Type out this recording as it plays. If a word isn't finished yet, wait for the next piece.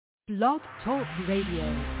Blog Talk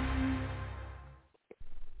Radio.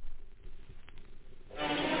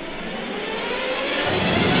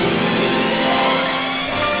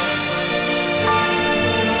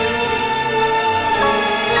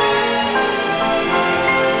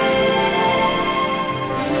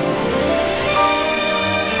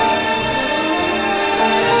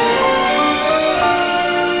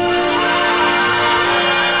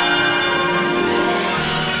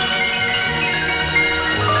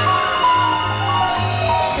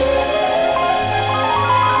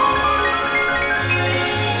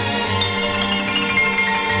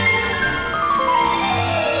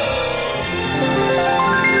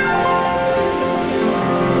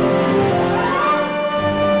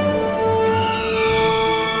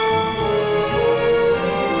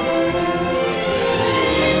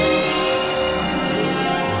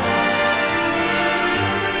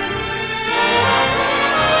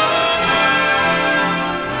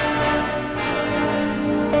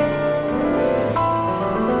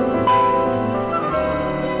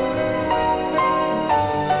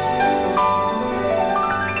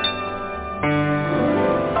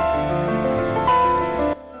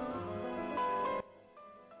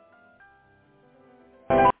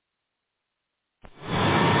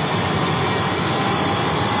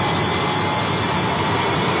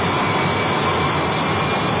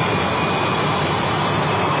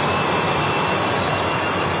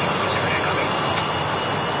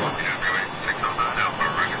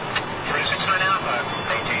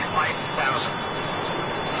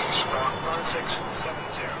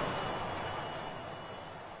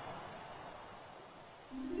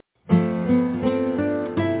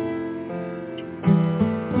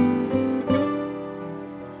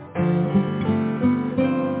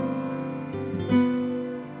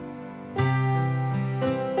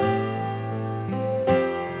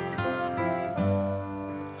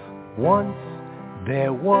 Once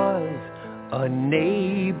there was a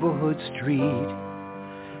neighborhood street,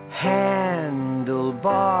 handlebars,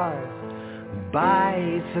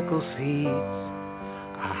 bicycle seats,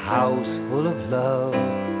 a house full of love,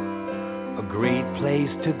 a great place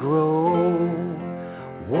to grow.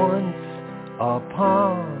 Once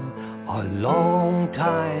upon a long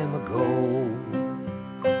time ago,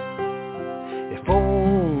 if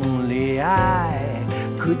only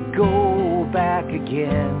I could go back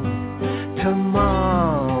again to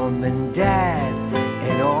Mom and Dad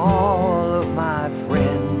and all of my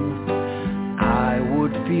friends, I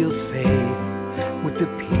would feel safe with the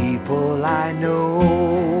people I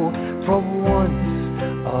know from once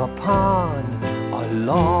upon a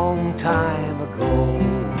long time ago.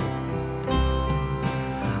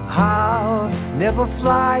 I'll never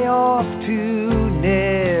fly off to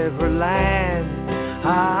Neverland,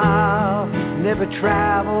 I'll never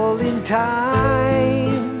travel in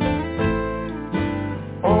time.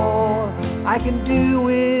 All I can do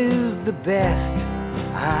is the best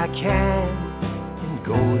I can and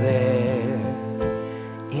go there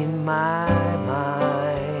in my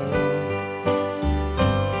mind.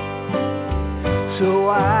 So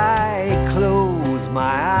I close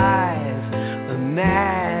my eyes,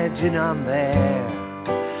 imagine I'm there,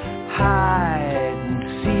 hide and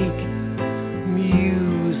seek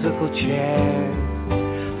musical chairs,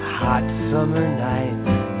 hot summer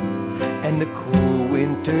nights and the cool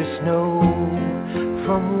winter snow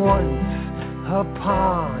from once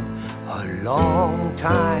upon a long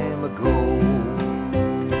time ago.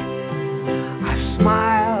 I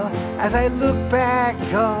smile as I look back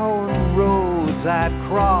on roads I've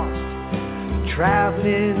crossed,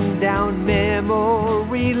 traveling down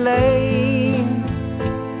memory lane,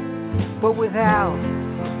 but without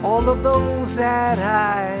all of those that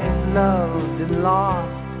I loved and lost,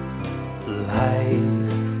 life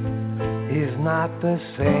is not the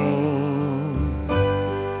same.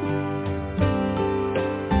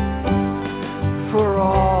 For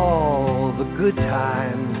all the good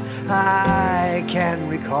times I can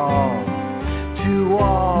recall, to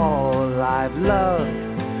all I've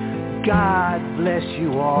loved, God bless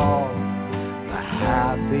you all. The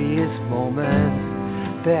happiest moments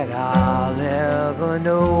that I'll ever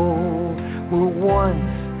know were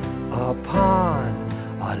once upon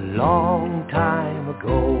a long time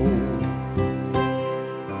ago.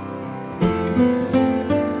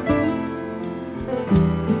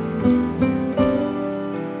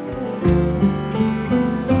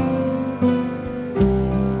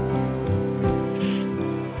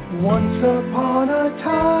 Once upon a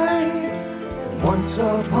time, once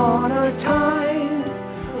upon a time,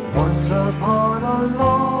 once upon a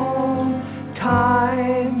long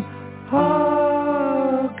time ago.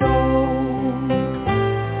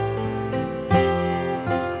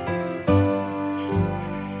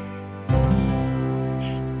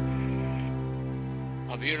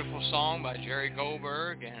 song by Jerry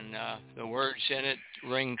Goldberg, and the words in it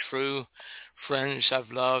ring true. Friends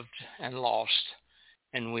I've loved and lost,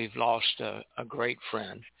 and we've lost a great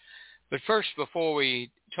friend. But first, before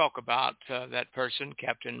we talk about that person,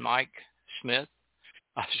 Captain Mike Smith,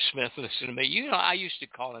 Smith, listen to me. You know, I used to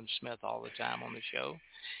call him Smith all the time on the show.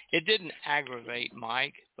 It didn't aggravate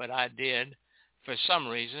Mike, but I did. For some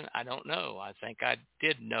reason, I don't know. I think I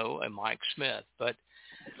did know a Mike Smith, but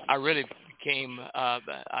I really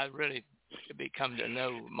become to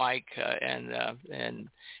know Mike, and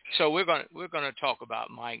so we're going to talk about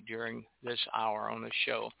Mike during this hour on the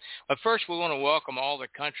show. But first, we want to welcome all the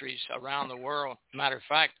countries around the world. Matter of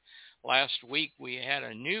fact, last week we had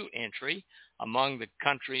a new entry among the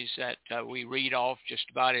countries that we read off just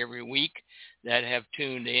about every week that have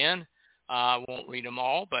tuned in. I won't read them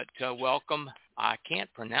all, but welcome. I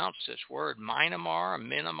can't pronounce this word,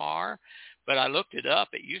 Myanmar, but I looked it up.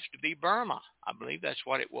 It used to be Burma. I believe that's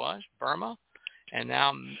what it was, Burma, and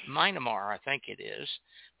now Myanmar, I think it is.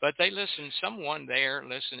 But they listened, someone there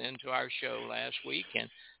listened into our show last week, and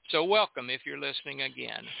so welcome if you're listening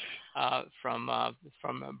again from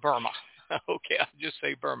Burma. Okay, I'll just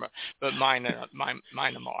say Burma, but Myanmar.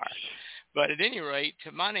 But at any rate,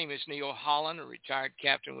 my name is Neil Holland, a retired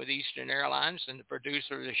captain with Eastern Airlines and the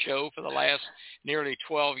producer of the show for the last nearly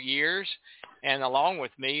 12 years. And along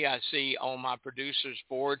with me, I see on my producer's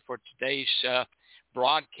board for today's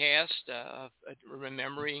broadcast,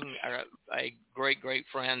 remembering a great, great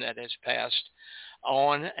friend that has passed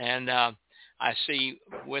on. And I see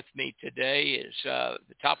with me today is the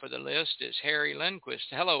top of the list is Harry Lindquist.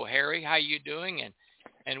 Hello, Harry. How you doing?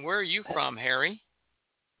 And where are you from, Harry?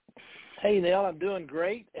 Hey, Neil, I'm doing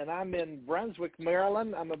great, and I'm in Brunswick,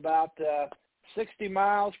 Maryland. I'm about 60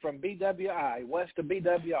 miles from BWI, west of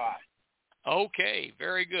BWI. Okay,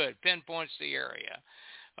 very good. Pinpoints the area.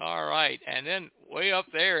 All right, and then way up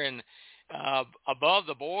there in above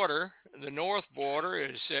the border, the north border,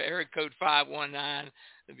 is area code 519,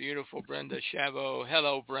 the beautiful Brenda Chabot.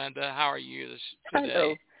 Hello, Brenda. How are you today?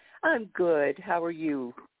 Hello. I'm good. How are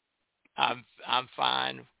you? I'm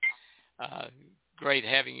fine. Great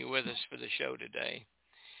having you with us for the show today.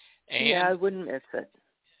 And, yeah, I wouldn't miss it.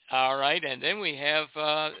 All right, and then we have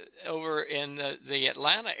over in the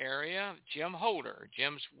Atlanta area, Jim Holder.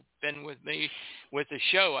 Jim's been with me, with the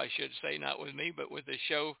show, I should say, not with me, but with the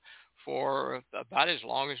show for about as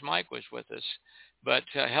long as Mike was with us. But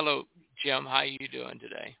hello, Jim. How are you doing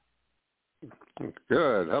today?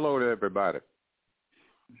 Good. Hello to everybody.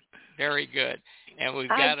 Very good. And we've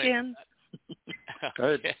Hi, got Jim.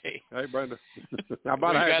 Okay. Hey, Brenda. I'm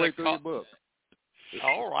about halfway through your book.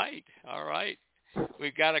 All right.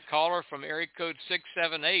 We've got a caller from area code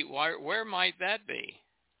 678. Where might that be?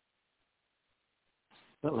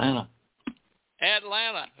 Atlanta.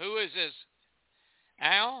 Who is this?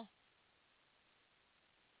 Al?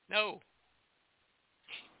 No.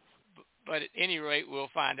 But at any rate, we'll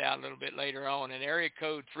find out a little bit later on. In area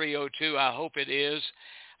code 302, I hope it is.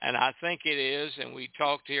 And I think it is, and we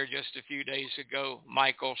talked here just a few days ago,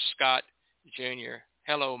 Michael Scott, Jr.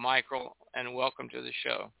 Hello, Michael, and welcome to the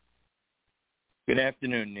show. Good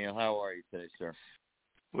afternoon, Neil. How are you today, sir?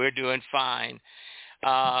 We're doing fine.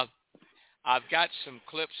 I've got some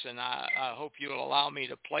clips, and I hope you'll allow me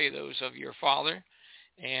to play those of your father.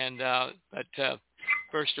 And but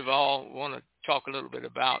first of all, I want to talk a little bit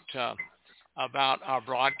about our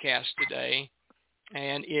broadcast today.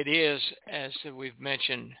 And it is, as we've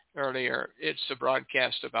mentioned earlier, it's a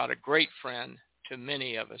broadcast about a great friend to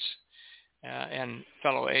many of us and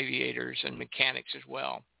fellow aviators and mechanics as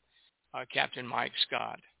well, Captain Mike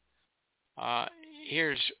Scott.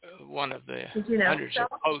 Here's one of the hundreds of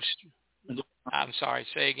posts. I'm sorry,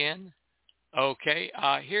 say again? Okay.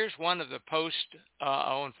 Here's one of the posts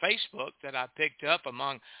on Facebook that I picked up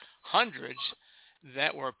among hundreds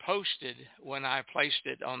that were posted when I placed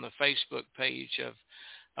it on the Facebook page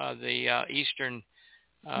of the Eastern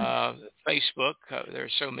Facebook. There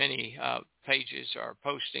are so many pages or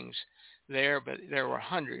postings there, but there were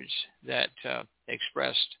hundreds that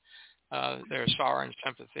expressed their sorrow and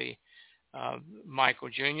sympathy, Michael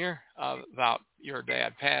Jr., about your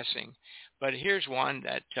dad passing. But here's one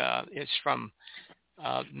that is from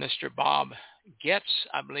Mr. Bob Getz,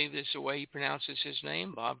 I believe is the way he pronounces his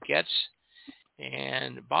name, Bob Getz.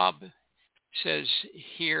 And Bob says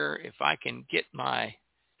here, if I can get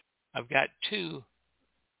I've got two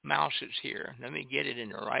mouses here. Let me get it in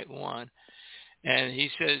the right one. And he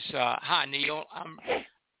says, hi, Neil.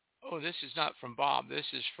 This is not from Bob. This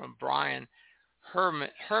is from Brian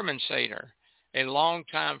Hermansader, a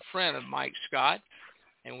longtime friend of Mike Scott.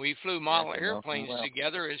 And we flew model airplanes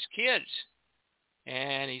together as kids.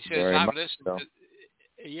 And he says, I've listened to...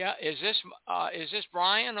 Yeah, is this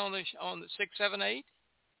Brian on the 678?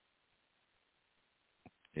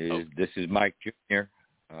 This is Mike Jr.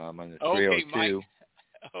 I'm on the 302. Okay, Mike.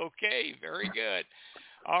 Okay, very good.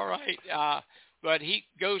 All right. But he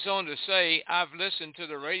goes on to say, I've listened to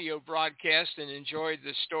the radio broadcast and enjoyed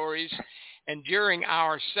the stories. And during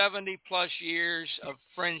our 70-plus years of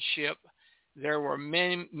friendship, there were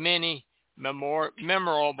many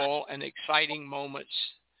memorable and exciting moments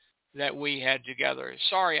that we had together.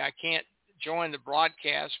 Sorry, I can't join the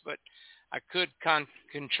broadcast, but I could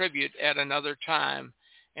contribute at another time,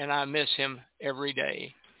 and I miss him every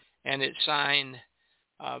day. And it's signed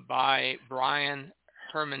by Brian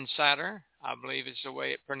Hermansatter, I believe is the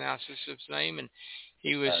way it pronounces his name, and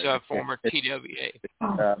he was former TWA.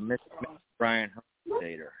 Mr. Brian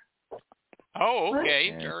Hermansatter. Oh,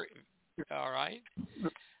 okay. All right.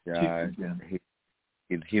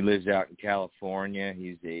 He lives out in California.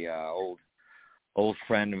 He's a old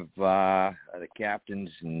friend of the captain's,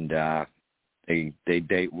 and they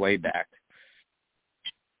date way back.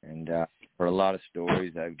 And for a lot of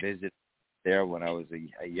stories, I visited there when I was a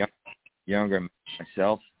younger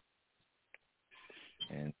myself,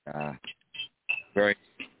 and very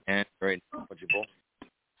knowledgeable.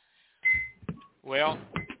 Well,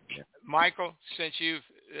 Michael, since you've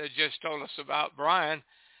just told us about Brian,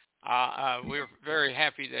 we're very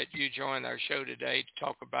happy that you joined our show today to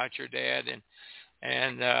talk about your dad.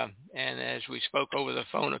 And as we spoke over the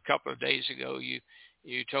phone a couple of days ago, you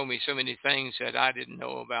told me so many things that I didn't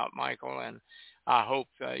know about Michael, and I hope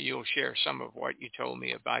you'll share some of what you told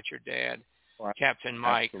me about your dad, Captain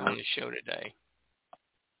Mike, on the show today.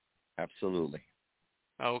 Absolutely.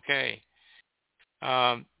 Okay.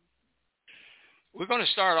 We're going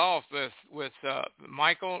to start off with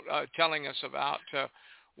Michael telling us about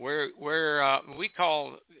where we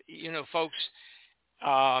call, folks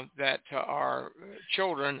that are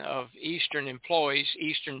children of Eastern employees,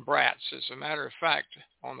 Eastern Brats. As a matter of fact,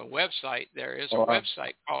 on the website, there is a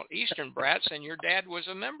website called Eastern Brats, and your dad was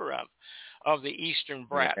a member of the Eastern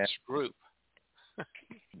Brats group.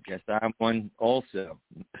 Guess I'm one also.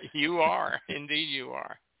 You are. Indeed you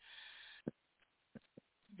are.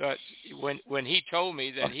 But when he told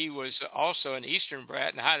me that he was also an Eastern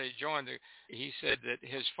Brat and how to join he said that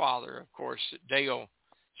his father, of course, Dale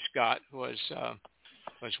Scott, was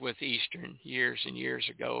with Eastern years and years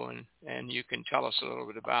ago, and you can tell us a little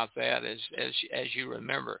bit about that as you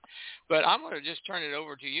remember. But I'm going to just turn it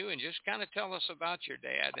over to you and just kind of tell us about your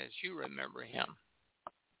dad as you remember him.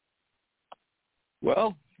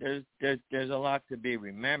 Well, there's a lot to be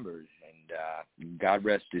remembered, and God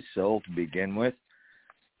rest his soul to begin with.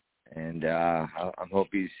 And I hope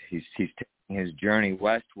he's taking his journey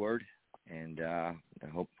westward, and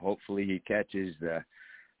hopefully he catches the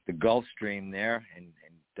Gulf Stream there and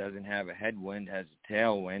doesn't have a headwind, has a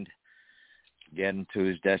tailwind, getting to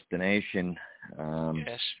his destination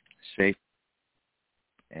safe.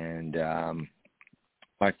 And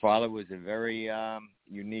my father was a very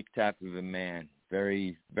unique type of a man,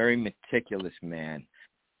 very, very meticulous man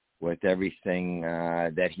with everything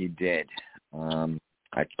that he did.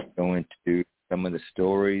 I can go into some of the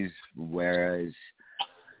stories, whereas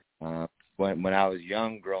when I was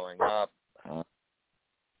young growing up,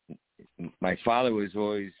 my father was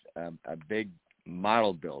always a big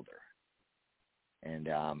model builder. And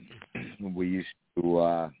we used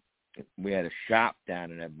to, we had a shop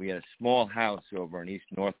down in we had a small house over in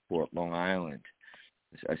East Northport, Long Island,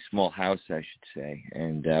 a small house, I should say.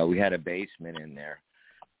 And we had a basement in there,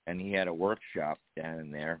 and he had a workshop down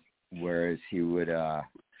in there, whereas he would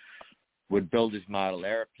build his model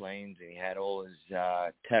airplanes, and he had all his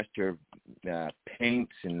tester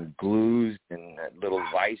paints and glues and little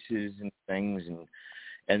vices and things,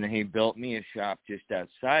 and then he built me a shop just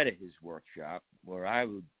outside of his workshop where I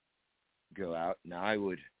would go out and I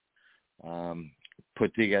would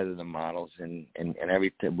put together the models and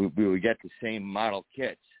everything. We would get the same model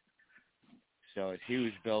kits. So as he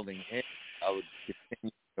was building it, I would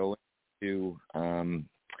continue to go into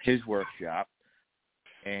his workshop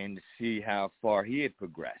and see how far he had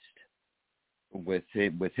progressed with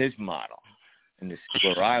his model, and to see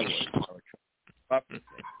where I was trying to keep up with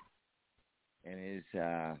it. And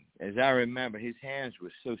as I remember, his hands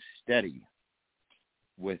were so steady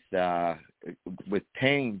with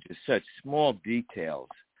painting just such small details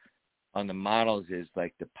on the models, as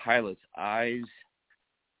like the pilot's eyes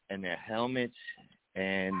and their helmets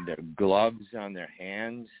and the gloves on their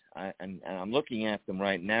hands. And I'm looking at them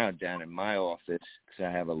right now down in my office because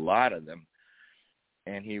I have a lot of them.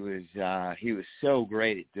 And he was so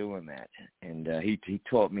great at doing that. And he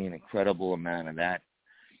taught me an incredible amount of that.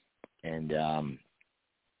 And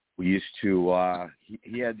we used to,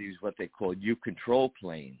 he had these what they called U-control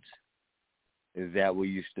planes that we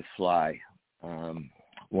used to fly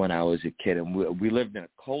when I was a kid. And we lived in a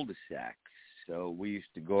cul-de-sac. So we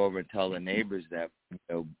used to go over and tell the neighbors that,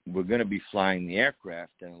 we're going to be flying the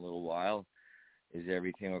aircraft in a little while. Is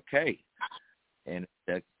everything okay? And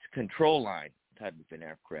that's control line type of an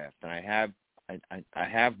aircraft. And I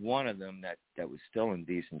have one of them that was still in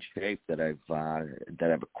decent shape that I've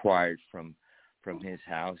acquired from his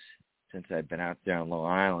house since I've been out there on Long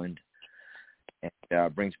Island. And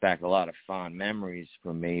brings back a lot of fond memories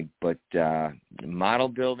for me. But the model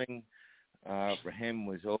building for him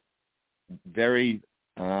was very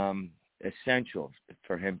essential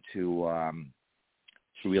for him to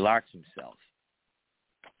relax himself.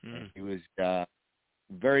 He was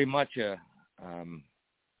very much a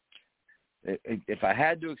if I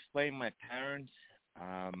had to explain my parents,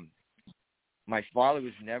 my father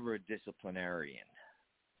was never a disciplinarian.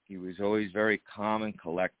 He was always very calm and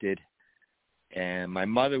collected. And my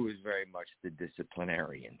mother was very much the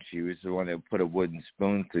disciplinarian. She was the one that would put a wooden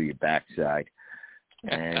spoon through your backside.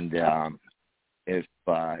 And if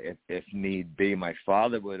need be, my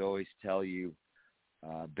father would always tell you,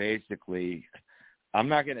 basically, I'm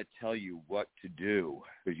not going to tell you what to do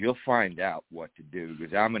because you'll find out what to do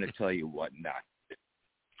because I'm going to tell you what not to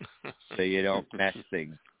do so you don't mess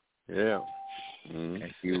things. Yeah. Mm-hmm.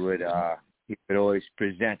 And he would always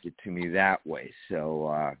present it to me that way.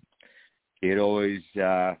 So he'd always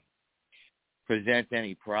present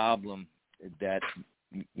any problem that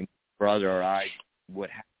my brother or I would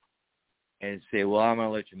have and say, well, I'm going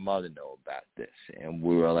to let your mother know about this. And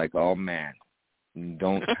we were like, oh, man.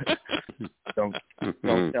 Don't tell her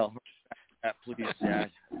that, please,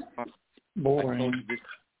 Dad. Boring.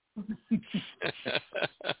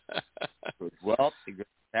 Well, he goes,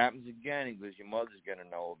 it happens again. He goes, your mother's gonna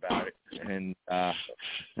know about it,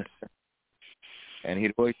 and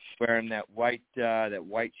he'd always wear him that white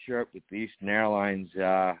shirt with the Eastern Airlines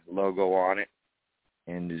logo on it,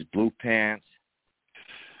 and his blue pants.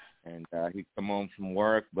 And he'd come home from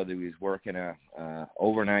work, whether he was working a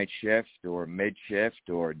overnight shift or mid shift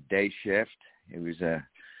or day shift. He was a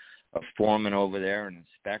foreman over there, an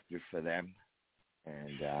inspector for them.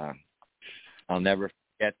 And I'll never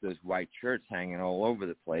forget those white shirts hanging all over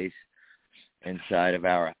the place inside of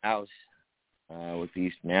our house with the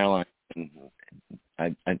Eastern Airlines.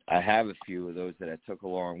 And I have a few of those that I took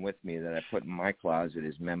along with me that I put in my closet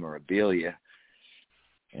as memorabilia.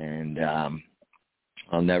 And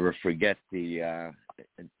I'll never forget the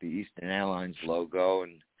Eastern Airlines logo,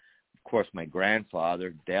 and of course my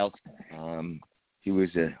grandfather, Dale. He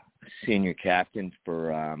was a senior captain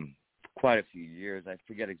for quite a few years. I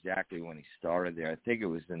forget exactly when he started there. I think it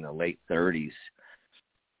was in the late 30s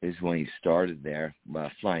is when he started there,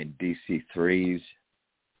 flying DC-3s,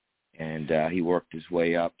 and he worked his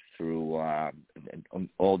way up through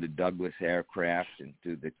all the Douglas aircraft and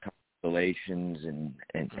through the Constellations and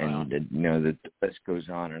Wow. The list goes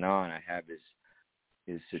on and on. I have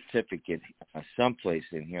his certificate someplace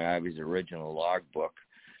in here. I have his original logbook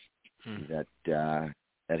that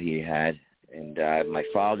he had, and my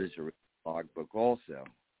father's original logbook also,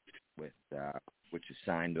 which is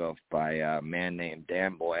signed off by a man named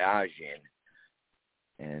Dan Boyajian,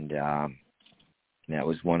 and that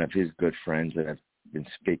was one of his good friends that I've been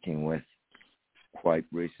speaking with quite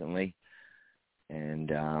recently,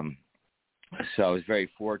 and so I was very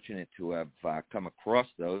fortunate to have come across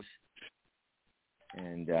those,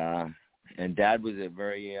 and Dad was a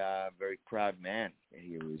very very proud man.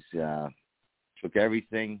 He was took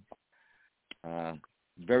everything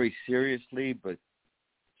very seriously, but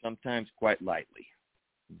sometimes quite lightly,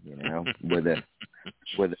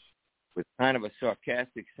 with kind of a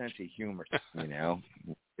sarcastic sense of humor. He'd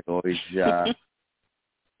always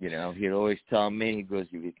he'd always tell me, he goes,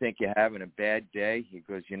 if you think you're having a bad day, he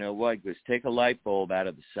goes, you know what? He goes, take a light bulb out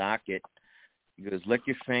of the socket. He goes, lick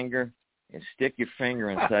your finger and stick your finger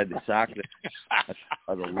inside the socket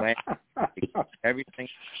of the lamp. Everything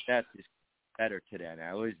that's just better today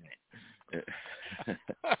now, isn't it?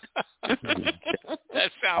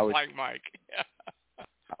 That sounds like Mike.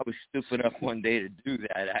 I was stupid enough one day to do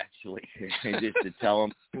that, actually, just to tell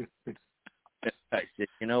him. I said,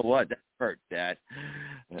 you know what? That hurt, Dad.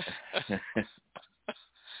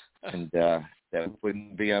 And that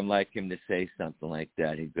wouldn't be unlike him to say something like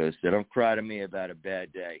that. He goes, so don't cry to me about a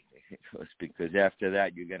bad day. He goes, because after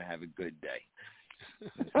that, you're going to have a good day.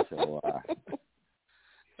 So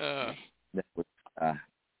that was,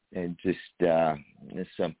 and just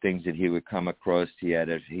some things that he would come across. He had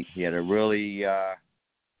a really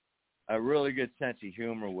good sense of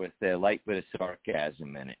humor with a light bit of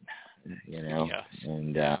sarcasm in it, Yes.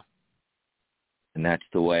 And and that's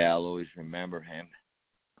the way I'll always remember him.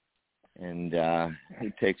 And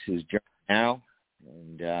he takes his journey now,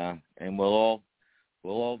 and we'll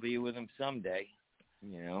all be with him someday,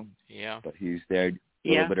 you know. Yeah. But he's there a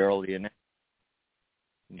little bit earlier now.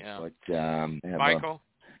 Yeah. But I have Michael,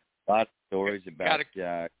 a lot of stories about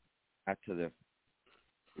after the.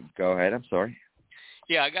 Go ahead. I'm sorry.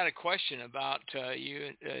 Yeah, I got a question about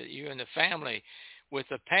you and the family. With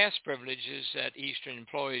the pass privileges that Eastern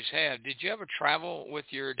employees have, did you ever travel with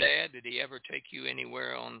your dad? Did he ever take you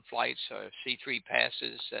anywhere on flights or C3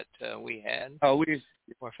 passes that we had? Oh, we used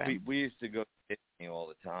to go to Disney all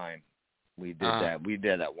the time. We did that. We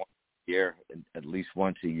did that once a year, at least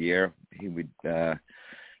once a year. He would get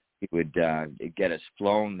us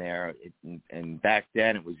flown there, and back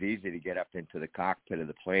then it was easy to get up into the cockpit of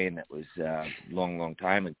the plane. That was a long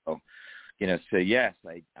time ago. You know, so yes,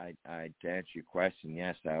 I to answer your question,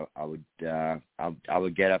 yes, I would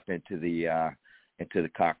get up into the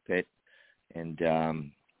cockpit, and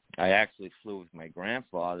I actually flew with my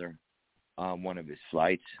grandfather on one of his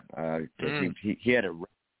flights. He had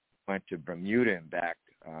went to Bermuda and back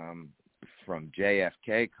from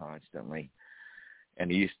JFK constantly, and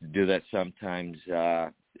he used to do that sometimes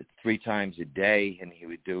 3 times a day, and he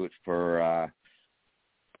would do it for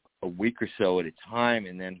a week or so at a time,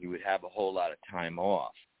 and then he would have a whole lot of time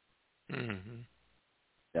off. Mm-hmm.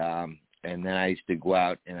 And then I used to go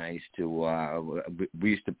out, and I used to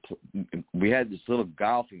we had this little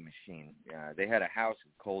golfing machine. They had a house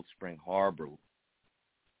in Cold Spring Harbor,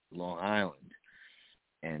 Long Island,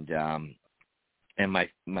 and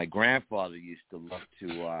my grandfather used to love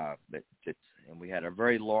to and we had a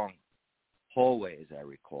very long hallway, as I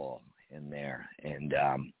recall, in there, and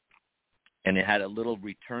it had a little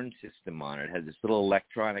return system on it. It had this little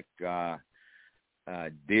electronic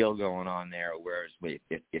deal going on there, whereas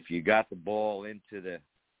if you got the ball into the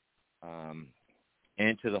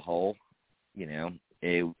hole, you know,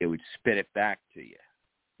 it would spit it back to you,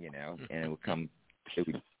 you know, and it would kind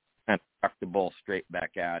of tuck the ball straight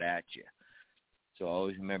back out at you. So I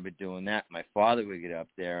always remember doing that. My father would get up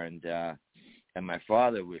there, and my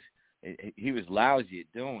father was lousy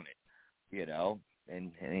at doing it, you know.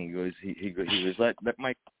 And he goes, let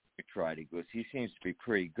Mike try it. He goes, he seems to be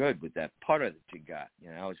pretty good with that putter that you got.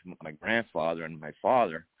 You know, it's my grandfather and my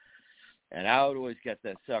father, and I would always get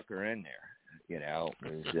that sucker in there. You know,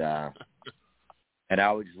 it was, and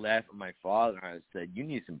I would just laugh at my father. And I said, "You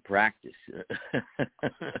need some practice."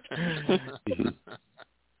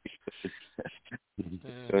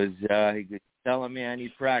 Because he was telling me I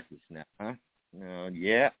need practice now, huh? No,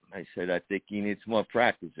 yeah. I said, I think you need some more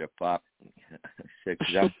practice there, Pop. I said,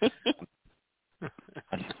 'cause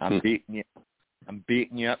I'm beating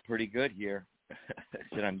you up pretty good here. I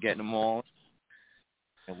said, I'm getting them all.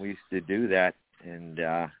 And we used to do that. And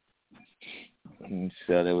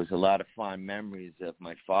so there was a lot of fond memories of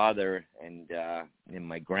my father and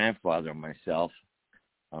my grandfather and myself.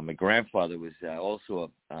 My grandfather was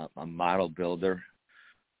also a model builder.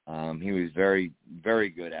 He was very, very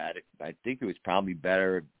good at it. I think he was probably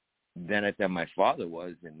better than my father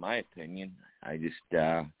was, in my opinion. I just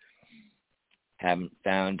haven't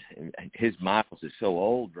found his models are so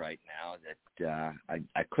old right now that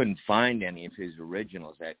I couldn't find any of his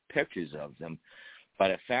originals. I had pictures of them,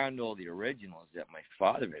 but I found all the originals that my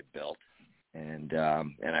father had built, and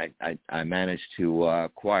I managed to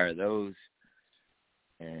acquire those.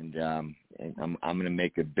 And I'm going to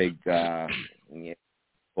make a big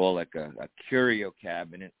like a curio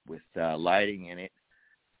cabinet with lighting in it,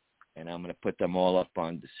 and I'm going to put them all up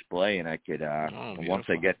on display. And I could once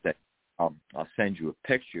I get that, I'll send you a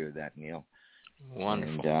picture of that, Neil.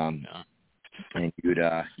 Wonderful. And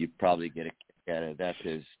you'd probably get a kick out of that.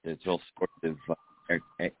 There's all sorts of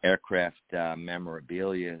aircraft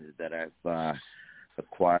memorabilia that I've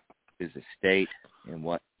acquired as estate and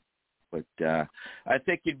what. But I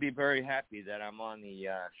think you'd be very happy that I'm on the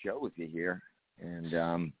show with you here.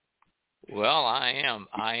 And well, I am,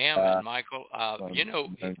 and Michael, you know,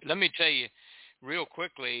 let me tell you real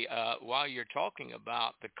quickly while you're talking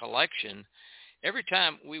about the collection. Every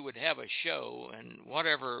time we would have a show, and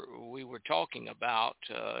whatever we were talking about,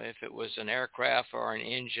 if it was an aircraft or an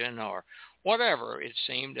engine or whatever, it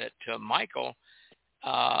seemed that Michael,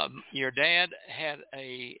 your dad had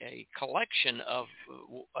a collection of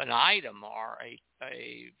an item or a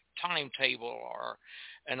timetable or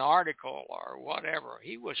an article or whatever.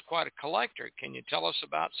 He was quite a collector. Can you tell us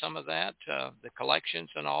about some of that, the collections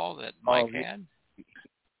and all that Mike had?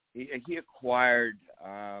 He acquired,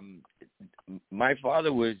 my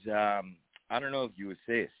father was, I don't know if you would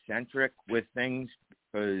say eccentric with things,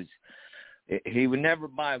 because he would never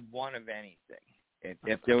buy one of anything.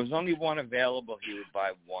 if there was only one available, he would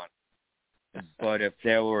buy one. But if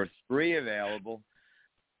there were three available,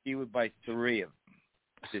 he would buy three of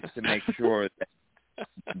them, just to make sure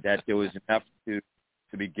that there was enough to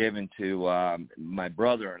be given to my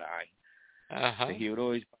brother and I. Uh-huh. So he would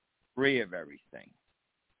always buy three of everything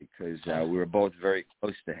because we were both very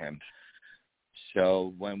close to him.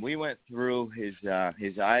 So when we went through his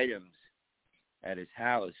items at his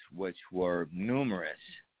house, which were numerous,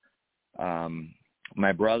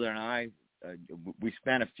 my brother and I, we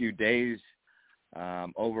spent a few days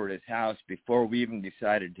over at his house before we even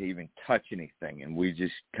decided to even touch anything, and we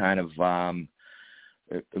just kind of,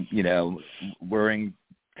 were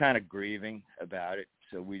kind of grieving about it.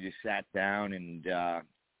 So we just sat down and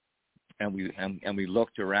we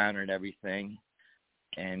looked around at everything,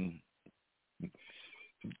 and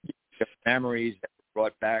memories that were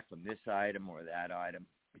brought back from this item or that item,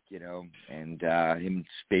 and him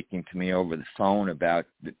speaking to me over the phone about,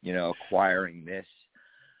 acquiring this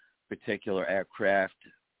particular aircraft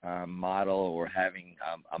model or having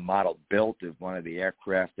a model built of one of the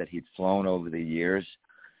aircraft that he'd flown over the years.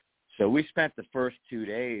 So we spent the first 2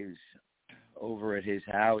 days over at his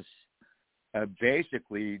house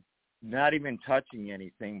basically not even touching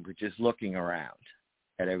anything, but just looking around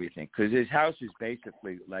at everything, because his house is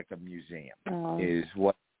basically like a museum, is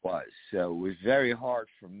what it was. So it was very hard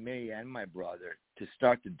for me and my brother to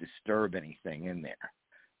start to disturb anything in there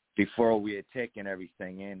before we had taken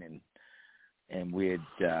everything in, and we had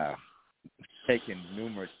taken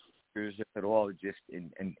numerous pictures of it all, just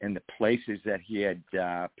in the places that he had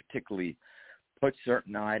particularly put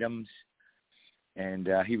certain items. And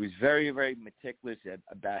he was very, very meticulous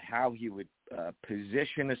about how he would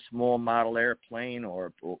position a small model airplane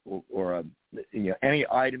or any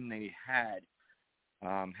item that he had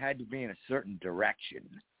to be in a certain direction,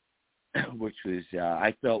 which was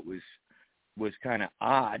I felt was kind of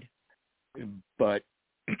odd, but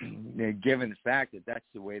given the fact that that's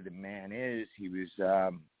the way the man is, he was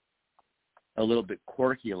a little bit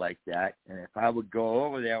quirky like that. And if I would go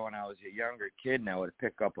over there when I was a younger kid and I would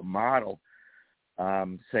pick up a model,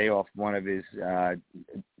 say off one of his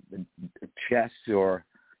chests or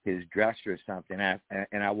his dresser or something,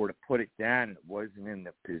 and I were to put it down and it wasn't in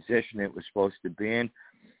the position it was supposed to be in,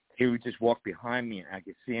 he would just walk behind me and I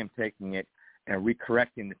could see him taking it and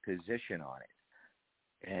recorrecting the position on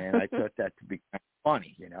it. And I thought that to be kind of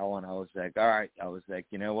funny, and I was like, all right,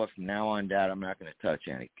 you know what, from now on, Dad, I'm not going to touch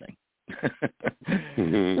anything.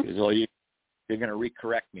 Because you're going to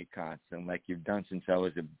recorrect me constantly, like you've done since I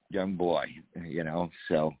was a young boy,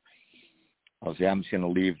 So I was like, I'm just going to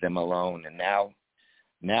leave them alone. And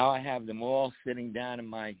now I have them all sitting down in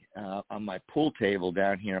my on my pool table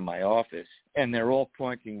down here in my office, and they're all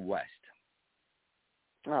pointing west.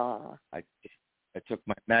 Aww. I took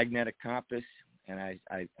my magnetic compass and I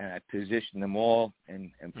positioned them all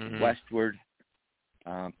in westward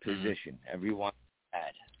position. Everyone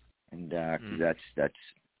had, and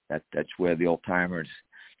that's where the old timers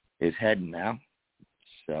is heading now.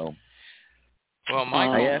 So, well,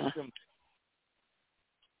 Michael, I asked him.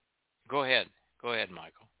 Go ahead,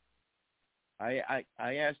 Michael. I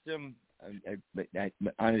asked him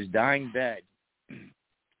on his dying bed,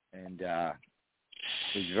 and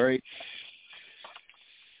he was very.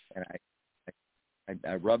 And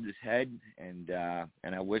I rubbed his head and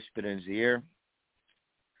I whispered in his ear,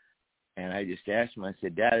 and I just asked him. I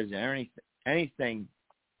said, Dad, is there anything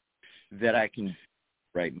that I can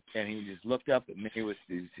write? And he just looked up at me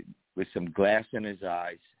with some glass in his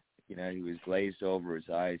eyes. He was glazed over his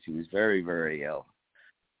eyes. He was very, very ill.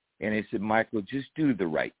 And he said, Michael, just do the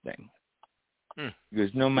right thing.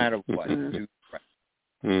 Because no matter what, do the right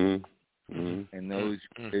thing. And those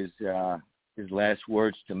his last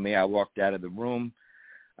words to me. I walked out of the room.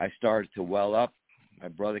 I started to well up. My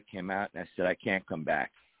brother came out, and I said, I can't come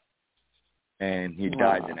back. And he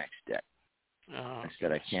died the next day. I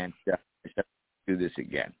said, I can't do this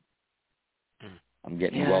again. I'm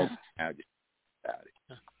getting well now just about it.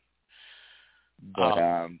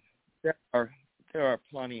 But there are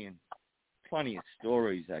plenty of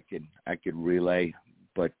stories I could relay,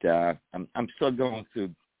 but I'm still going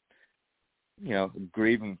through a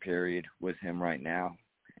grieving period with him right now.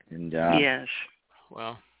 And yes.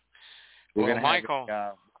 Well, Michael,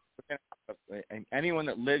 anyone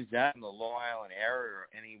that lives out in the Long Island area or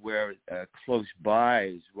anywhere close by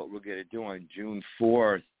is what we're going to do on June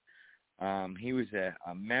 4th. He was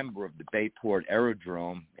a member of the Bayport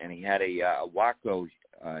Aerodrome, and he had a Waco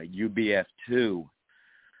UBF-2,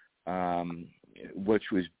 which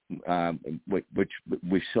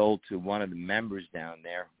we sold to one of the members down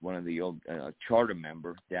there, one of the old charter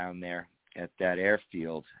member down there, at that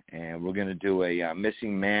airfield, and we're going to do a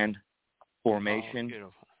missing man formation.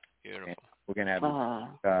 Oh, beautiful. And we're going to have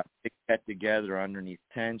a big get together underneath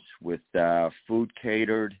tents with food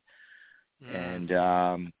catered, and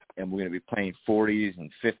we're going to be playing 40s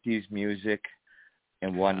and 50s music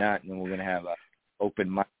and whatnot, and then we're going to have an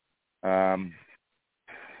open mic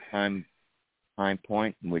time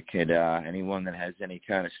point, and we could anyone that has any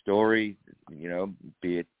kind of story,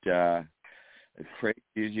 be it as crazy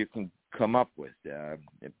as you can come up with,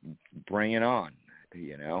 bring it on.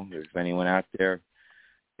 If anyone out there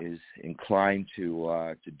is inclined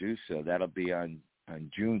to do so, that'll be on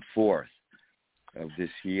June 4th of this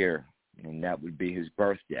year, and that would be his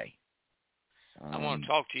birthday. I want to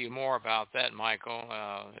talk to you more about that, Michael,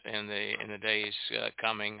 in the days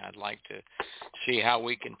coming. I'd like to see how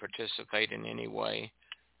we can participate in any way,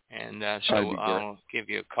 and so I'll give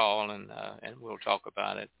you a call and we'll talk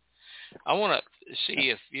about it. I want to see,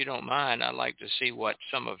 if you don't mind, I'd like to see what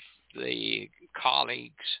some of the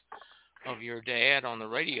colleagues of your dad on the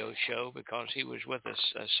radio show, because he was with us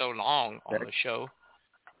so long on the show,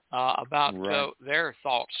 about their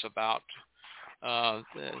thoughts about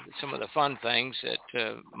some of the fun things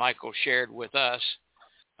that Michael shared with us.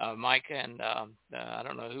 Mike, and I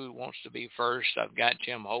don't know who wants to be first. I've got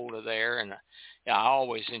Jim Holder there, and I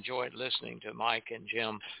always enjoyed listening to Mike and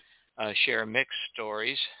Jim share mixed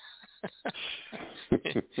stories.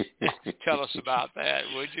 Tell us about that,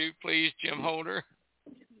 would you please, Jim Holder?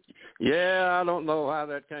 Yeah, I don't know how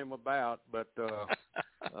that came about, but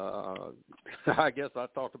I guess I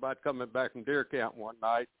talked about coming back from deer camp one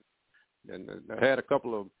night, and I had a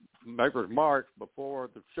couple of Maker's Marks before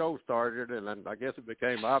the show started, and then I guess it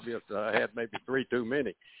became obvious that I had maybe 3 too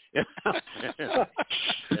many.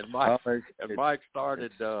 and Mike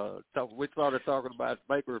started, we started talking about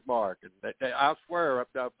Maker's Mark, and I swear,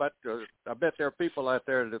 I bet there are people out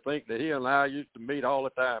there that think that he and I used to meet all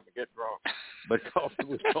the time and get drunk because we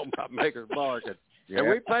was talking about Maker's Mark. And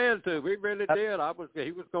we planned to. We really did.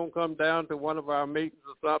 He was going to come down to one of our meetings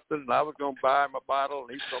or something, and I was going to buy him a bottle,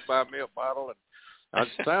 and he was going to buy me a bottle. And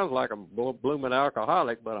it sounds like I'm a blooming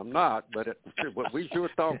alcoholic, but I'm not. But we sure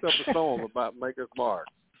talked up a storm about Maker's Mark.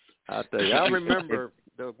 I tell you, I remember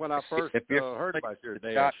when I first heard about your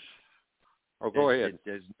dad. Oh, go ahead.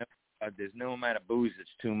 There's no amount of booze that's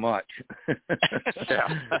too much. Yeah,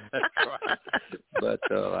 that's right. But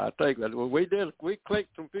I think that we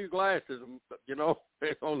clicked some few glasses,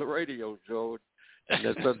 on the radio show.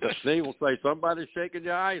 And the thing will say, somebody's shaking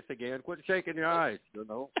your ice again. Quit shaking your ice,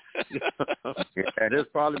 And it's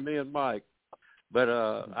probably me and Mike. But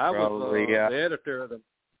I was the editor of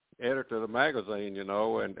the magazine,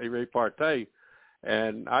 and he repartee.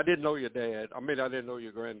 And I didn't know your dad. I mean, I didn't know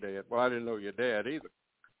your granddad. Well, I didn't know your dad either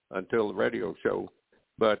until the radio show.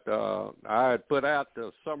 But I had put out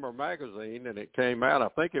the summer magazine, and it came out. I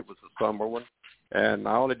think it was the summer one. And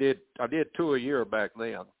I did 2 a year back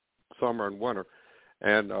then, summer and winter.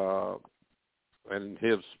 And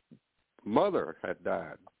his mother had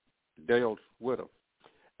died, Dale's widow,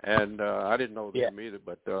 and I didn't know them either.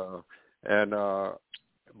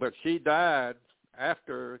 But she died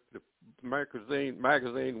after the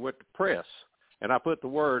magazine went to press, and I put the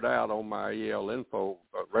word out on my EL Info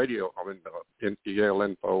EL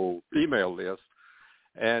Info email list,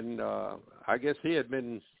 and I guess he had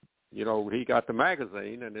been, he got the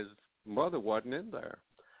magazine, and his mother wasn't in there.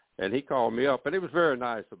 And he called me up, and he was very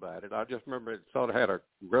nice about it. I just remember it sort of had a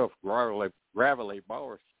rough, gravelly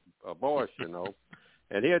voice,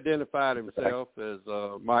 And he identified himself as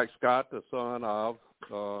Mike Scott, the son of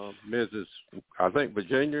Mrs. I think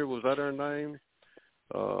Virginia, was that her name?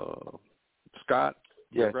 Scott,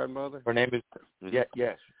 your grandmother? Her name is,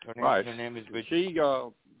 yes. Her name is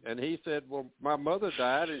Virginia. And he said, well, my mother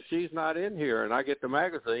died, and she's not in here. And I get the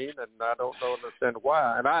magazine, and I don't understand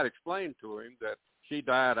why. And I explained to him that she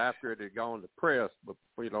died after it had gone to press, but,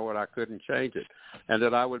 and I couldn't change it. And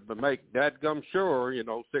that I would make dadgum sure,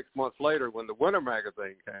 6 months later when the winter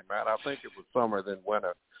magazine came out, I think it was summer then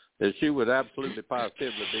winter, that she would absolutely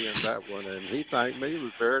positively be in that one. And he thanked me. He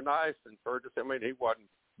was very nice and courteous. I mean, he wasn't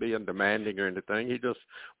being demanding or anything. He just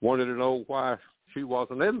wanted to know why she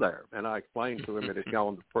wasn't in there. And I explained to him it had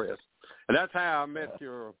gone to press. And that's how I met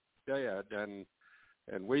your dad. And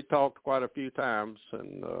we talked quite a few times.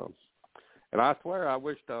 And I swear, I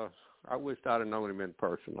wished I'd have known him in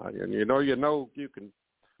person. You can.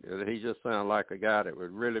 He just sounded like a guy that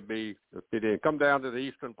would really be. If he didn't come down to the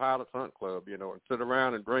Eastern Pilots Hunt Club, and sit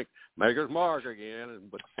around and drink Maker's Mark again,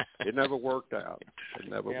 but it never worked out. It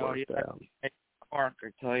never worked out. Mark, I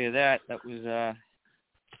tell you that was.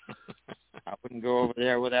 I wouldn't go over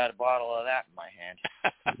there without a bottle of that in my hand.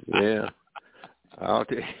 Yeah. I'll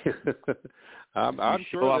tell you. I'm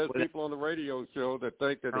sure there's people on the radio show that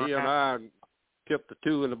think that he and I tip the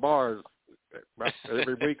two in the bars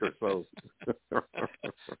every week or so.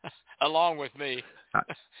 Along with me.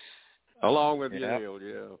 Along with you, Neil,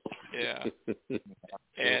 yeah.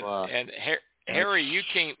 Yeah. And Harry, you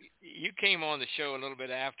came on the show a little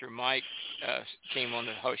bit after Mike came on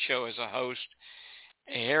the show as a host.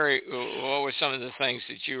 Harry, what were some of the things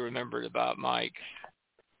that you remembered about Mike?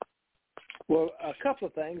 Well, a couple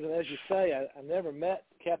of things, and as you say, I never met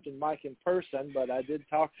Captain Mike in person, but I did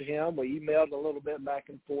talk to him. We emailed a little bit back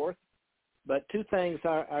and forth. But two things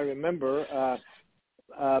I remember,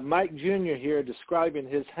 Mike Jr. here describing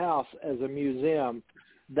his house as a museum.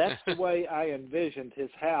 That's the way I envisioned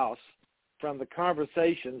his house from the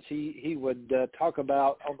conversations he would talk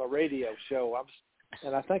about on the radio show.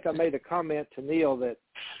 And I think I made a comment to Neil that,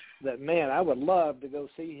 man, I would love to go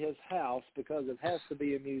see his house because it has to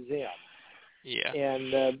be a museum. Yeah.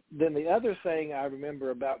 And then the other thing I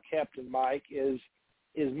remember about Captain Mike is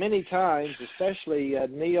many times, especially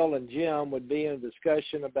Neil and Jim would be in a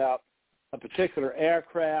discussion about a particular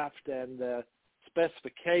aircraft and the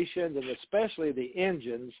specifications and especially the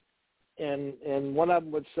engines. And one of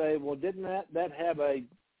them would say, well, didn't that have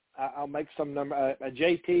I'll make some number, a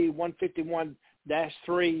JT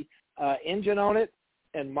 151-3 engine on it?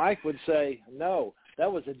 And Mike would say, no,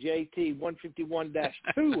 that was a JT 151-2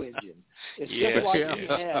 engine. It's just like he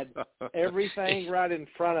had everything right in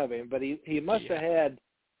front of him, but he must have had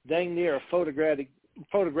dang near a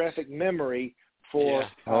photographic memory for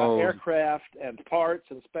aircraft and parts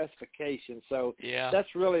and specifications. So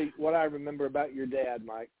that's really what I remember about your dad,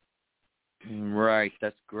 Mike. Right,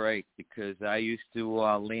 that's great because I used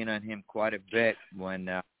to lean on him quite a bit when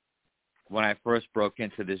I first broke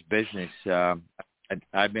into this business.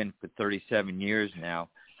 I've been for 37 years now,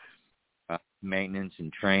 maintenance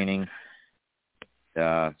and training.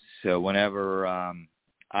 So whenever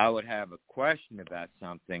I would have a question about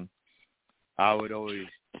something, I would always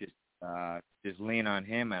just lean on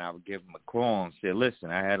him, and I would give him a call and say, "Listen,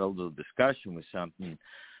 I had a little discussion with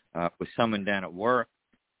someone down at work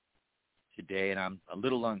today, and I'm a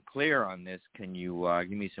little unclear on this. Can you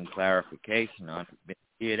give me some clarification on it?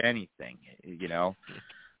 Be it anything,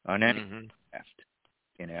 on any craft,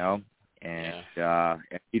 And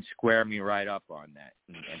he'd square me right up on that,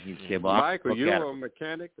 and he'd say, "Well, Mike, were you a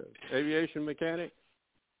mechanic, an aviation mechanic?"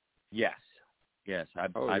 Yes.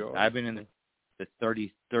 I've been in the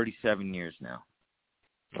 37 years now.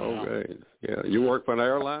 Okay. Yeah. You work for an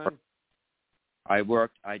airline? I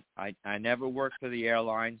never worked for the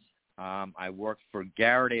airlines. I worked for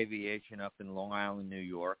Garrett Aviation up in Long Island, New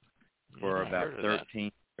York, for about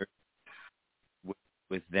 13 years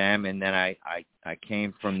with them, and then I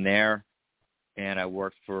came from there, and I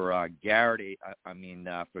worked for Garrett.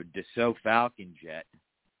 For Dassault Falcon Jet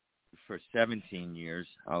for 17 years.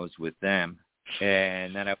 I was with them,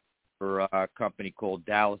 and then I worked for a company called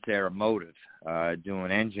Dallas Aeromotive,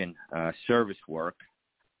 doing engine service work.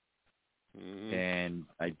 Mm-hmm. And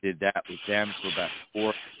I did that with them for about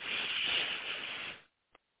 4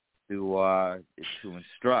 to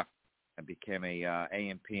instruct. I became a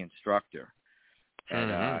A&P instructor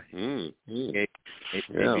at Aviation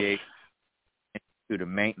Institute of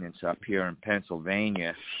Maintenance up here in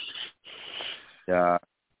Pennsylvania. And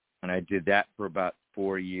I did that for about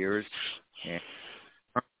 4 years. And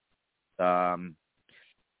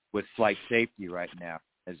with flight safety right now.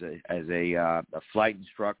 As a flight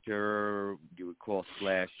instructor, you would call /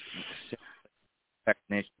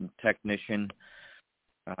 technician.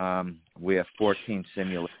 We have 14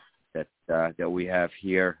 simulators that we have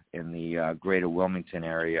here in the greater Wilmington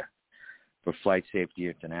area for Flight Safety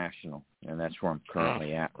International, and that's where I'm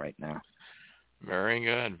currently at right now. Very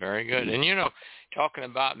good, very good. And talking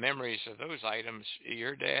about memories of those items,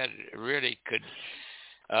 your dad really could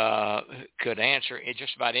answer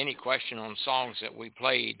just about any question on songs that we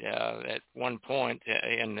played. At one point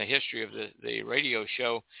in the history of the radio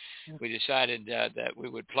show, we decided that we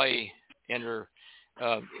would play interspaced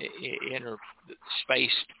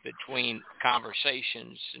between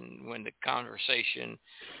conversations, and when the conversation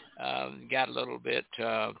got a little bit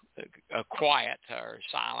quiet or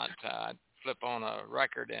silent, I'd flip on a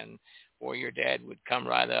record, and your dad would come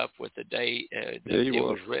right up with the date that it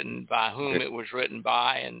was written by, whom it was written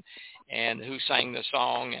by, and who sang the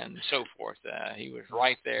song, and so forth. He was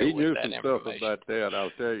right there with that information. He knew some stuff about that,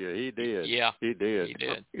 I'll tell you. He did. Yeah. He did. He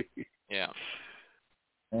did. Yeah.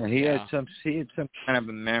 And he had some kind of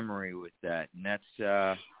a memory with that, and that's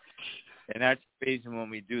the reason when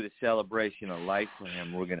we do the celebration of life for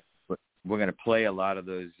him, we're gonna play a lot of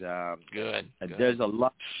those. Good. There's a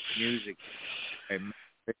lot of music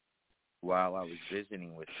while I was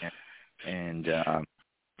visiting with him, and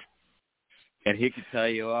he could tell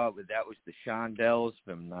you, that was the Shondells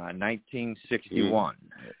from 1961.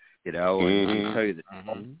 You know, and he could tell you the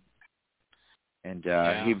and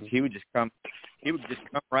he would just come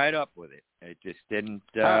right up with it. It just didn't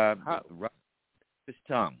rub his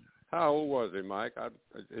tongue. How old was he, Mike?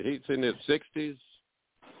 He's in his 60s.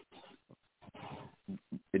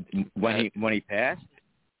 When he passed?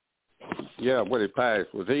 Yeah, when he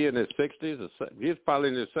passed. Was he in his 60s? He was probably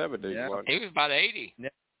in his 70s. Yeah. He was about 80.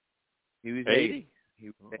 He was 80. He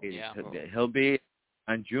was 80. Yeah. He'll be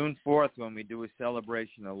on June 4th when we do a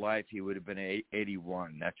celebration of life. He would have been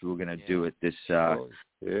 81. That's what we're going to do at this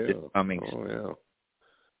this coming. Oh, yeah.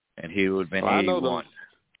 And he would have been 81. I know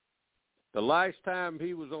the last time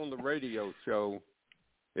he was on the radio show,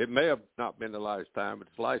 it may have not been the last time, but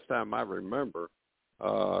it's the last time I remember.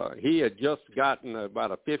 He had just gotten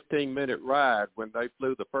about a 15-minute ride when they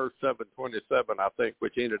flew the first 727, I think,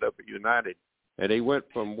 which ended up at United. And he went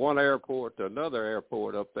from one airport to another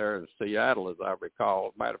airport up there in Seattle, as I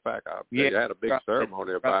recall. Matter of fact, they had a big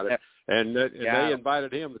ceremony about it. And they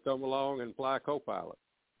invited him to come along and fly co-pilot.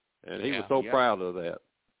 And he was so proud of that.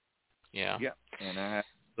 Yeah. Yeah. And I have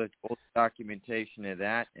all the documentation of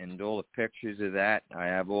that and all the pictures of that. I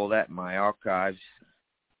have all that in my archives.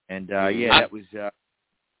 And, that was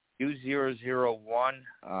U001.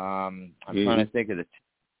 I'm trying to think of the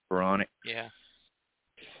number on it. Yeah.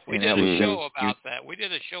 We did a show about that. We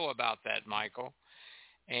did a show about that, Michael.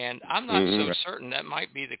 And I'm not so certain that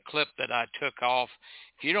might be the clip that I took off.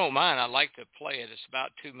 If you don't mind, I'd like to play it. It's about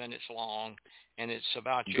 2 minutes long, and it's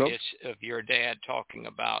about it's of your dad talking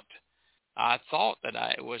about. I thought that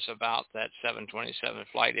it was about that 727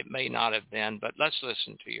 flight. It may not have been, but let's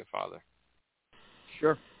listen to your father.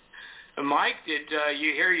 Sure. Mike, did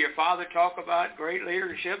you hear your father talk about great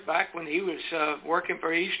leadership back when he was working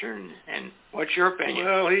for Eastern? And what's your opinion?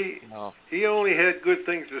 Well, he only had good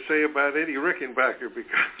things to say about Eddie Rickenbacker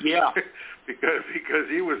because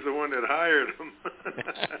he was the one that hired him.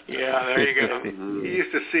 Yeah, there you go. He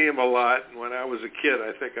used to see him a lot. And when I was a kid,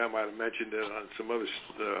 I think I might have mentioned it on some other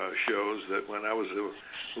shows that when I was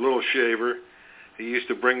a little shaver, he used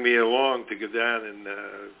to bring me along to go down and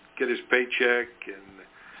get his paycheck and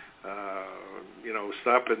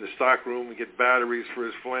stop in the stock room and get batteries for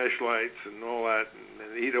his flashlights and all that.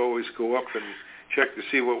 And he'd always go up and check to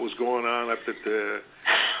see what was going on up at the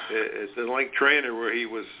Link trainer where he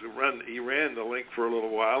ran the Link for a little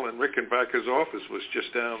while, and Rickenbacker's office was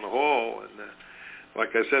just down the hall. And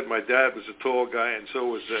like I said, my dad was a tall guy, and so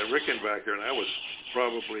was Rickenbacker, and I was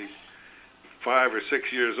probably 5 or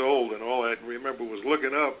 6 years old, and all I remember was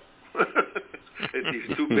looking up at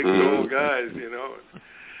these two big tall guys,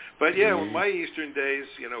 But in my Eastern days,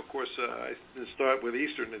 of course, I didn't start with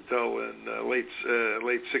Eastern until in late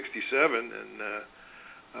 '67, and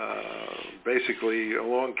basically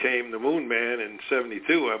along came the Moon Man in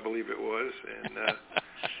 '72, I believe it was,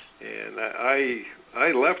 and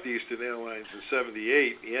I left Eastern Airlines in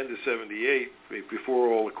 '78, the end of '78,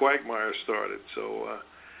 before all the quagmire started. So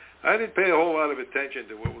I didn't pay a whole lot of attention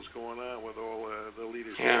to what was going on with all the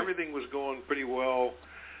leaders. Yeah. Everything was going pretty well.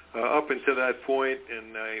 Up until that point,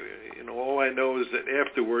 and all I know is that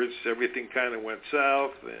afterwards everything kind of went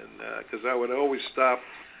south, and because I would always stop,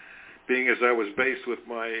 being as I was based with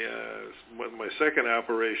my second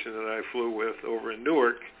operation that I flew with over in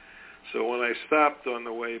Newark. So when I stopped on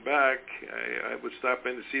the way back, I would stop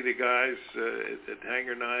in to see the guys at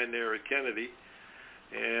Hangar 9 there at Kennedy,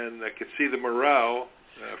 and I could see the morale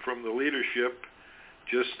from the leadership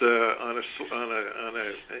just on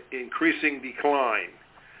a increasing decline.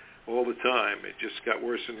 All the time. It just got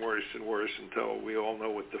worse and worse and worse until we all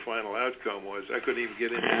know what the final outcome was. I couldn't even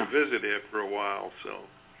get in to visit after a while,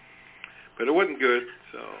 but it wasn't good.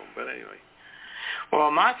 But anyway.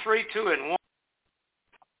 Well, my 3, 2, and 1.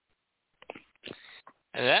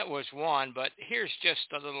 And that was one, but here's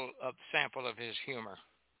just a little sample of his humor.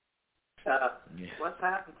 What's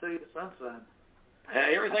happened to you, Sunshine?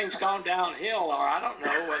 Everything's gone downhill, or I don't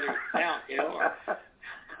know whether it's downhill or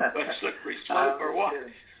a slippery slope or what.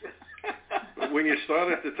 When you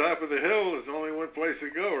start at the top of the hill, there's only one place to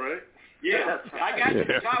go, right? Yeah. I got to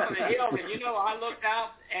the top of the hill, and I looked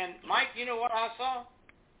out, and Mike, you know what I saw?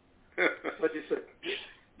 What'd you say?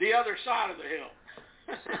 The other side of the hill.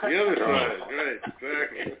 The other side, right,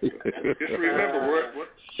 exactly. Just remember,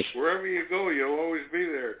 wherever you go, you'll always be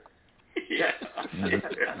there. Yeah.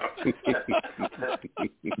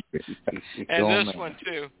 And this one,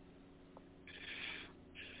 too.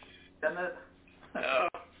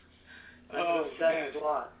 Oh, man.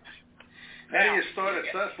 How do you start a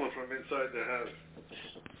Tesla from inside the house?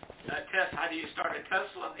 test. How do you start a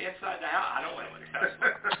Tesla inside the house? I don't know what a Tesla.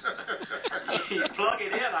 You plug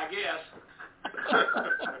it in, I guess.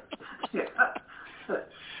 Yeah.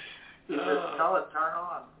 You just tell it turn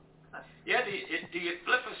on. Yeah. Do you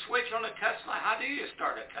flip a switch on a Tesla? How do you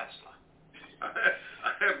start a Tesla?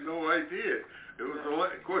 I have no idea. It was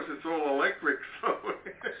of course it's all electric, so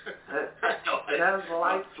it has a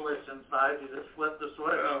light switch inside. You just flip the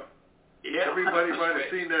switch. Yeah. Everybody might have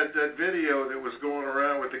seen that video that was going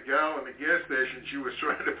around with the gal in the gas station. She was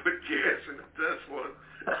trying to put gas in the Tesla.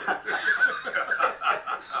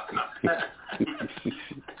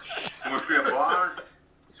 Must be a barn.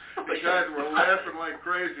 The guys were laughing like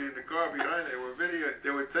crazy in the car behind. They were taping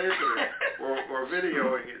it or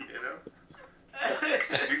videoing it, you know.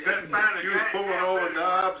 You couldn't find she was pulling all the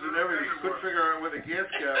knobs and everything. You couldn't figure out where the gas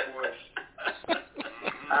cap was.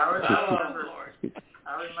 I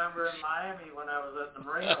remember in Miami when I was at the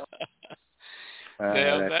Marina.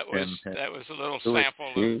 That was a little sample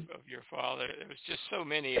of your father. There was just so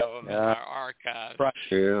many of them in our archives.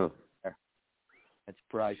 Yeah. That's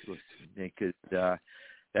priceless because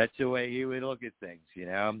that's the way he would look at things. You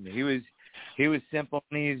know, he was simple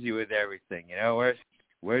and easy with everything. You know,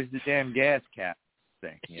 where's the damn gas cap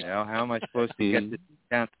thing? You know, how am I supposed to get this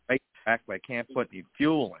down the right track if I can't put any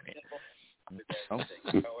fuel in it? You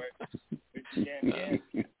know?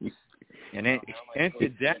 And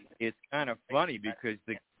incidentally, it's kind of funny because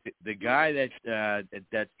the guy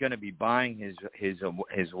that's going to be buying his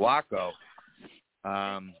Waco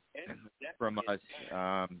from us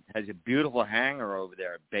has a beautiful hangar over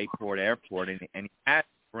there at Bayport Airport, and he has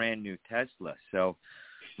a brand new Tesla. So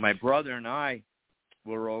my brother and I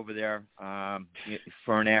were over there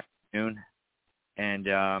for an afternoon, and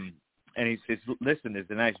he says, "Listen, there's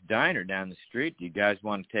a nice diner down the street. Do you guys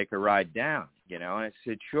want to take a ride down?" You know, and I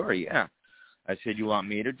said, "Sure, yeah." I said, "You want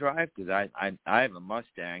me to drive? Because I have a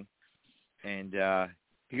Mustang." And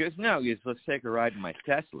he goes, "No." He goes, "Let's take a ride in my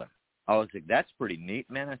Tesla." I was like, "That's pretty neat,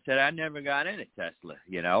 man." I said, "I never got in a Tesla,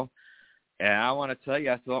 you know." And I want to tell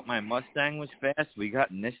you, I thought my Mustang was fast. We got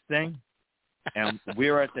in this thing, and we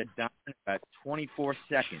were at the diner in about 24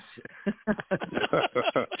 seconds.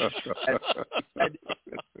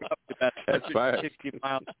 That's about 60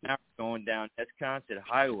 miles an hour going down Wisconsin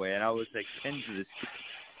Highway, and I was like into the street.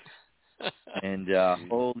 And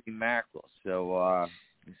holy mackerel! So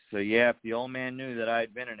yeah, if the old man knew that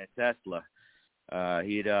I'd been in a Tesla,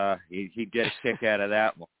 he'd get a kick out of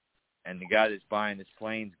that one. And the guy that's buying his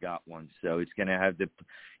plane's got one, so he's gonna have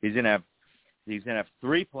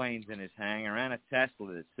 3 planes in his hangar and a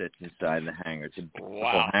Tesla that sits inside the hangar. It's a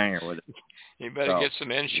beautiful hangar with it. You better get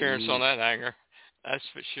some insurance on that hangar. That's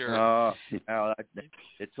for sure. Oh,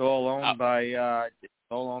 it's all owned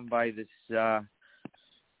by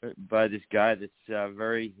this guy that's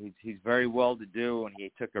he's very well to do, and he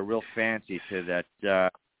took a real fancy to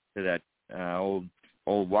that old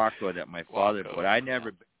Waco that my father bought. I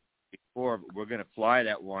never been before, but we're going to fly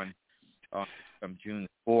that one from June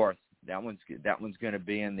 4th. That one's going to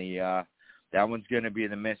be in the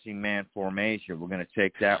the missing man formation. We're going to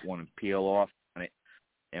take that one and peel off on it,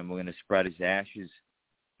 and we're going to spread his ashes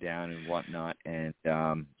down and whatnot, and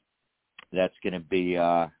that's going to be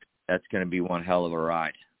one hell of a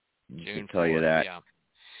ride. I can tell you that. Yeah.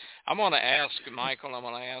 I'm going to ask Michael. I'm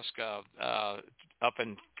going to ask up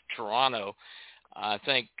in Toronto. I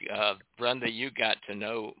think Brenda, you got to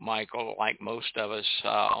know Michael like most of us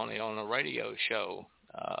only on a radio show.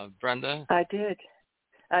 Brenda? I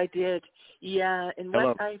did. Yeah, and Hello.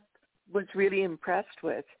 what I was really impressed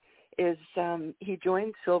with is he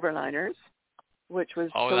joined Silverliners, which was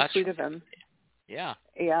so sweet of him. Yeah.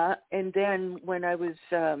 Yeah, and then when I was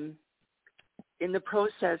in the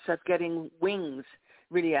process of getting wings,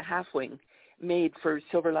 really a half wing, made for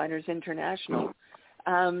Silverliners International,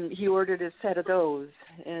 he ordered a set of those.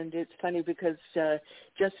 And it's funny because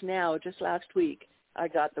just last week, I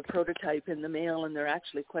got the prototype in the mail, and they're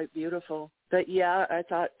actually quite beautiful. But yeah, I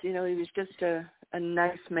thought, he was just a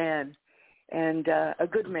nice man and a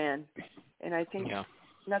good man. And I think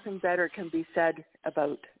nothing better can be said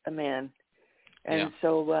about a man. And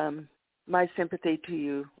so my sympathy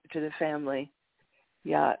to the family.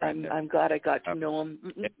 Yeah, I'm glad I got to know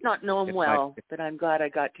him. Not know him well, but I'm glad I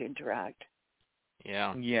got to interact.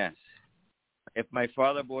 Yeah. Yes. If my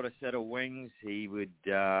father bought a set of wings, he would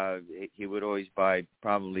always buy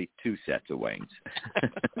probably 2 sets of wings.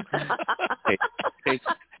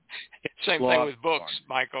 Same thing with books,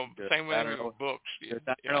 Michael. Same thing with books. I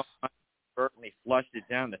don't know if I certainly flushed it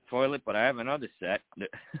down the toilet, but I have another set.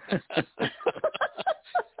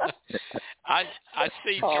 I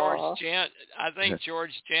see George Gent. I think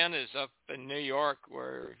George Gent is up in New York,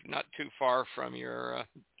 where not too far from your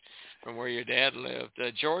from where your dad lived.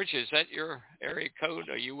 George, is that your area code?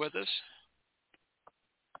 Are you with us?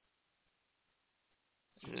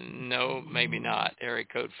 No, maybe not. Area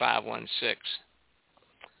code 516.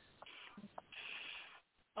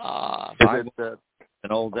 That's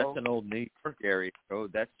an old New York area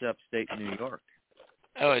code. That's upstate New York.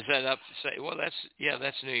 Oh, is that up to say? Well,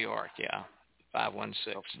 that's New York. Yeah,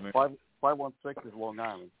 516. 516 is Long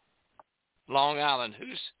Island. Long Island.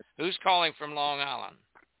 Who's calling from Long Island?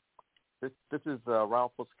 This is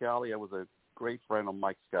Ralph Pascali. I was a great friend of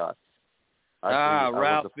Mike Scott.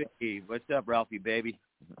 Ralphie. What's up, Ralphie, baby?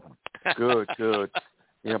 Good.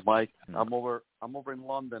 Yeah, Mike. I'm over in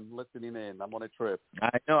London listening in. I'm on a trip.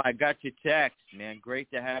 I know. I got your text, man.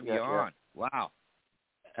 Great to have you on. Wow.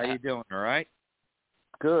 How you doing? All right?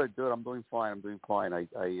 Good. I'm doing fine.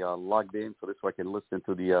 I logged in so I can listen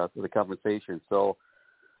to the conversation. So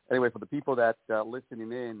anyway, for the people that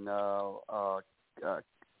listening in,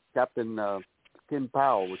 Captain Tim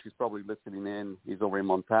Powell, which is probably listening in, he's over in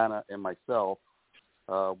Montana, and myself.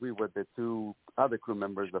 We were the two other crew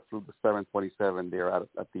members that flew the 727 there at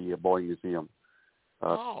the Boeing Museum.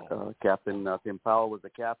 Captain Tim Powell was the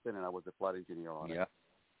captain, and I was the flight engineer on it. Yeah.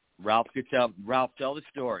 Ralph, tell the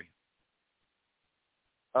story.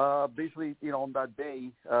 Basically, on that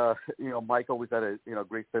day, Mike always had a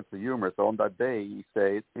great sense of humor. So on that day, he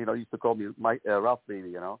said, he used to call me Ralph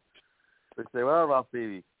baby. They say, well, Ralph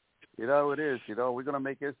baby, you know how it is. We're gonna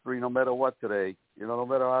make history no matter what today. No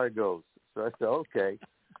matter how it goes. So I said, okay.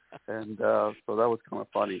 And so that was kind of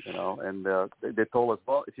funny, And they told us,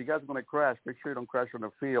 well, if you guys are going to crash, make sure you don't crash on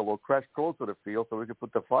the field. We'll crash close to the field so we can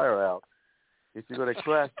put the fire out. If you're going to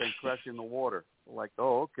crash, then crash in the water. Like,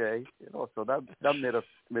 oh, okay. So that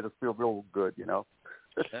made us feel real good,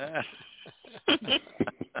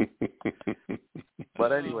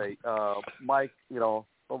 But anyway, Mike,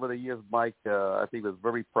 over the years, Mike, I think was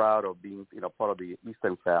very proud of being, part of the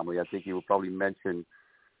Eastern family. I think he would probably mention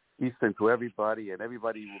Eastern to everybody, and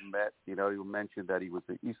everybody we met, he mentioned that he was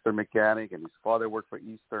an Eastern mechanic, and his father worked for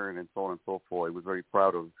Eastern, and so on and so forth. He was very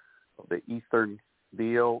proud of the Eastern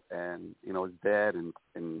deal, and his dad, and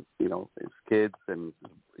his kids, and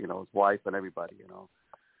his wife, and everybody.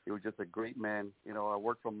 He was just a great man. I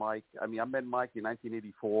worked for Mike. I met Mike in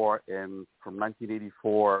 1984, and from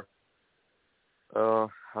 1984,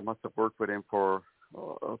 I must have worked with him for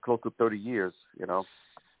close to 30 years.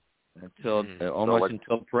 Until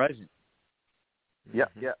until present. Yeah.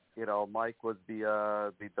 Mike was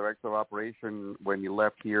the director of operation when you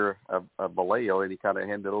left here at Vallejo, and he kind of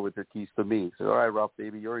handed over the keys to me. He said, all right, Ralph,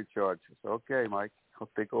 baby, you're in charge. I said, okay, Mike, I'll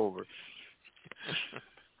take over.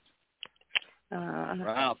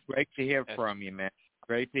 Ralph, great to hear from you, man.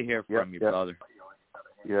 Great to hear from you, brother.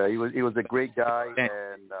 Yeah, he was a great guy,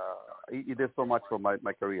 and he did so much for my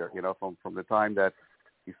career. From the time that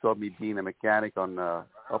he saw me being a mechanic on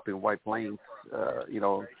up in White Plains,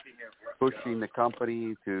 pushing the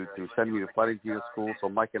company to send me to flight engineer school. So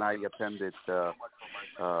Mike and I attended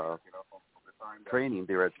training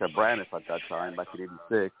there at Braniff at that time, back in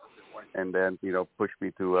 '86, and then pushed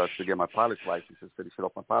me to get my pilot's licenses, finish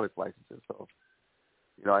off my pilot's licenses. So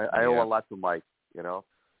I owe a lot to Mike.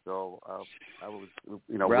 So I was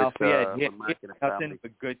Ralph, with Mike and his nothing family.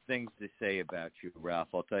 but good things to say about you,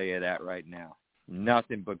 Ralph. I'll tell you that right now.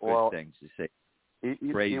 Nothing but good things to say.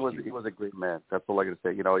 He was a great man. That's all I got to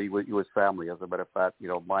say. He was family. As a matter of fact,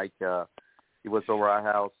 Mike, he was over our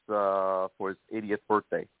house for his 80th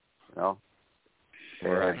birthday. And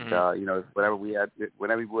whenever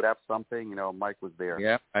we would have something, Mike was there.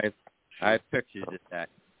 Yeah, I have pictures of that.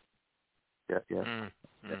 Yeah.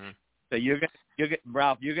 Mm-hmm. So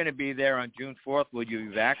Ralph, you're gonna be there on June 4th. Will you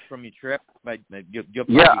be back from your trip? But you'll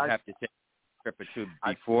probably have to take a trip or two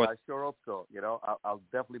before. I sure hope so. I'll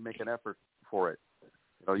definitely make an effort for it.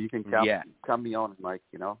 You can count me on, Mike.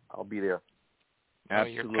 I'll be there. Well,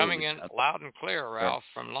 you're coming in loud and clear, Ralph,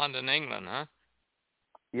 from London, England, huh?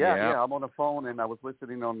 Yeah. I'm on the phone, and I was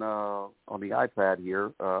listening on the iPad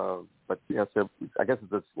here. But so I guess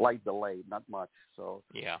it's a slight delay, not much. So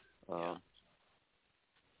yeah.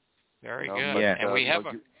 Very good. And we have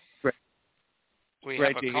a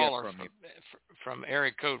caller from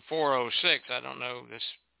area code 406. I don't know. This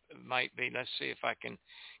might be. Let's see if I can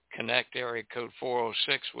connect area code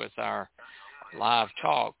 406 with our live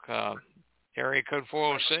talk. Area code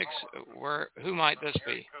 406. Who might this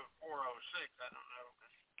be?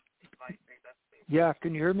 Yeah,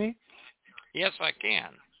 can you hear me? Yes, I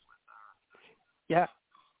can. Yeah.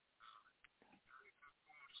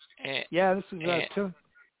 This is Tim.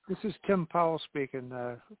 This is Tim Powell speaking.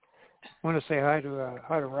 I want to say hi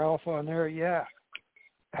to Ralph on there. Yeah.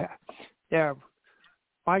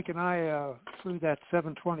 Mike and I flew that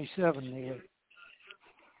 727.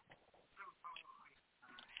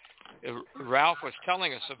 Ralph was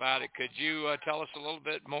telling us about it. Could you tell us a little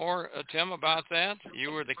bit more, Tim, about that?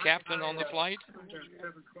 You were the captain on the flight?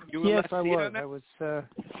 Yes, I was.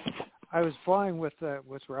 I was flying with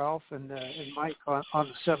Ralph and Mike on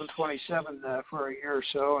the 727 for a year or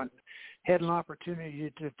so, and had an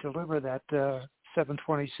opportunity to deliver that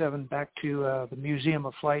 727 back to the Museum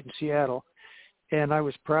of Flight in Seattle. And I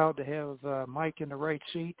was proud to have Mike in the right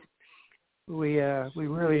seat. We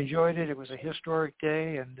really enjoyed it. It was a historic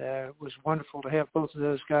day, and it was wonderful to have both of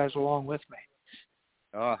those guys along with me.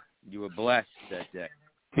 Oh, you were blessed that day.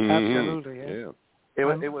 Absolutely. Yeah.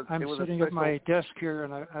 I'm sitting at my desk here,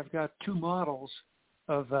 and I've got two models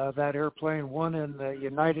of that airplane, one in the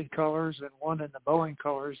United colors and one in the Boeing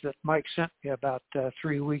colors that Mike sent me about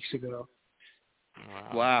 3 weeks ago.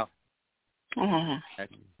 Wow.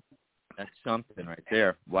 That's something right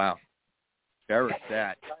there. Wow. Cherish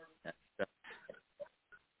that.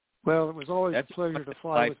 Well, it was always a pleasure to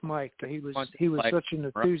fly with Mike. He was such an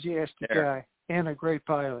enthusiastic guy and a great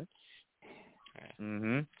pilot.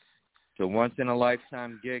 Mhm. So once in a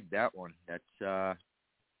lifetime gig, that one. That's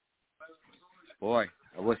boy,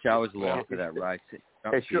 I wish I was along for that ride.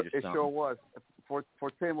 It sure was. For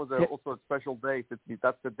Tim, was also a special day.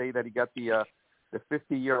 That's the day that he got the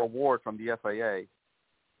 50-year award from the FAA.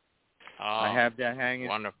 I have that hanging.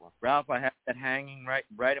 Wonderful, Ralph. I have that hanging right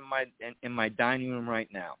in my dining room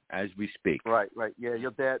right now as we speak. Right. Yeah,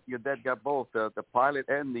 your dad got both the pilot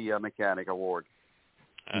and the mechanic award.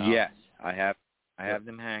 Yes, I have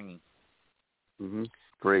them hanging. Mhm.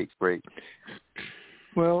 Great.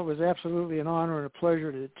 Well, it was absolutely an honor and a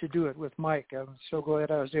pleasure to do it with Mike. I'm so glad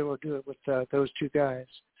I was able to do it with those two guys.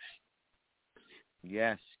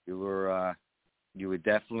 Yes, you were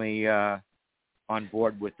definitely on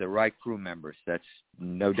board with the right crew members. That's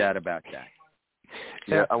no doubt about that.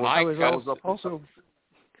 Yeah,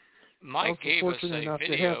 Mike gave us a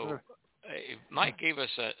video. Mike gave us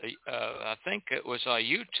I think it was a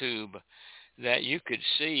YouTube that you could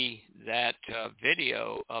see that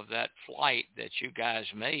video of that flight that you guys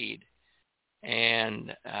made,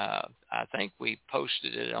 and I think we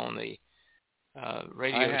posted it on the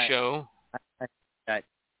radio show.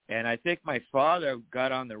 And I think my father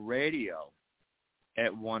got on the radio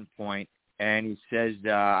at one point, and he says,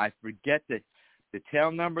 I forget the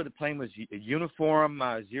tail number. The plane was Uniform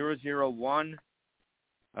 001.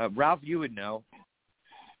 Ralph, you would know.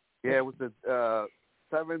 Yeah, it was the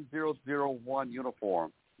 7001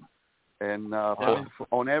 uniform, and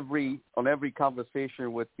on every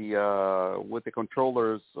conversation with the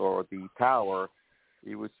controllers or the tower,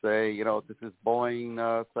 he would say, this is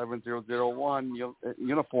Boeing 7001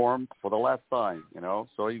 uniform for the last time,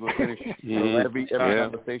 so he would finish every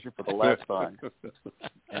conversation for the last time.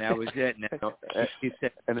 And that was it. Now, he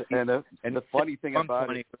said, and the funny thing about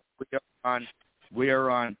it, we are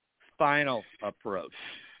on final approach.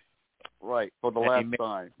 Right, for the last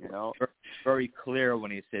time, Very clear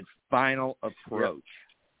when he said final approach.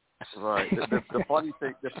 Yeah. Right. The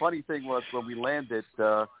funny thing was when we landed,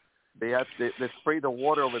 they sprayed the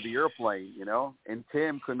water over the airplane, and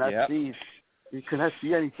Tim could not see. He could not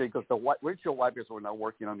see anything because the windshield wipers were not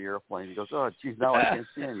working on the airplane. He goes, "Oh, geez, now I can't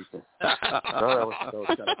see anything." That was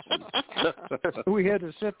kind of funny. We had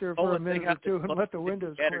to sit there for a minute or two and let the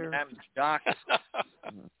windows clear.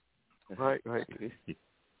 Right.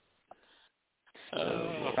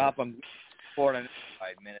 Ralph, I'm forward in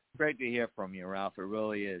 5 minutes. Great to hear from you, Ralph. It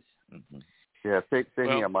really is. Mm-hmm. Yeah, same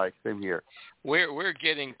here, Mike. Same here. We're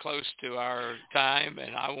getting close to our time,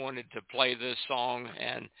 and I wanted to play this song.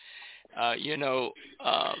 And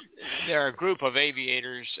there are a group of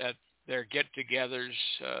aviators at their get-togethers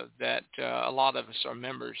that a lot of us are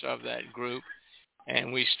members of that group,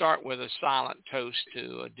 and we start with a silent toast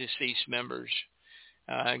to deceased members.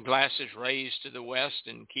 Glasses raised to the west,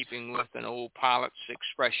 in keeping with an old pilot's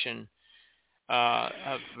expression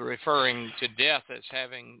of referring to death as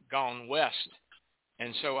having gone west.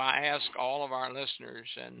 And so I ask all of our listeners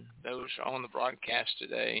and those on the broadcast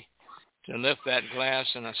today to lift that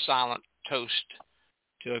glass in a silent toast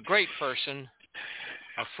to a great person,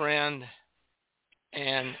 a friend,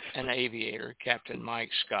 and an aviator, Captain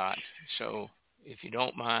Mike Scott. So if you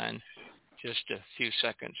don't mind, just a few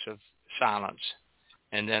seconds of silence,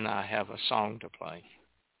 and then I have a song to play.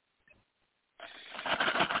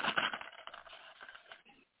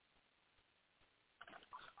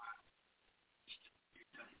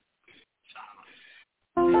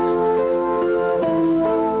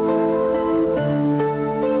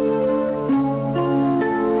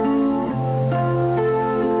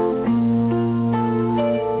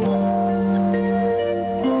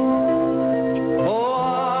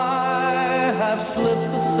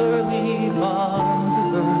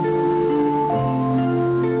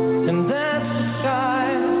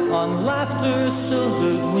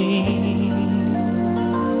 silvered wings.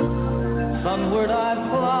 Sunward I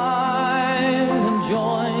climbed and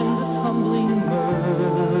joined the tumbling murk.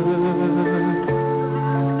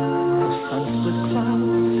 The sun split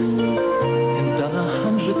clouds and done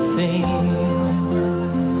 100 things.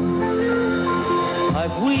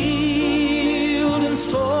 I've wheeled and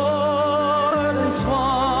soared and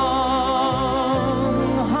swung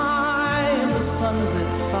high in the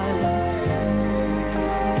sunlit silence.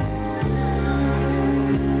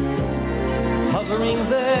 Hovering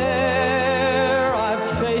there, I've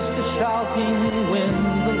chased the shouting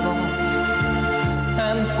wind aloft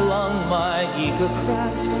and flung my eager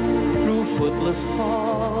craft through footless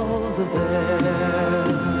halls of air.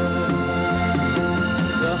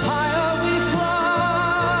 The higher we fly,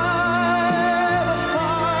 the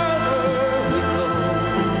farther we go,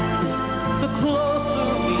 the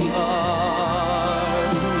closer we are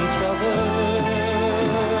to each other.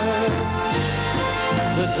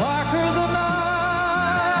 The darker the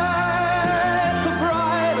night, the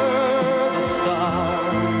brighter the star.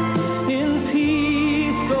 In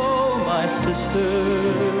peace go my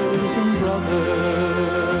sisters and brothers.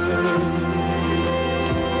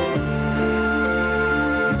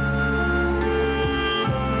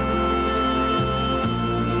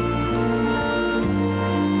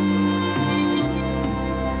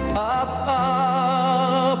 Up,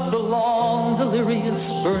 up the long, delirious,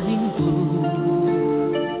 burning blue.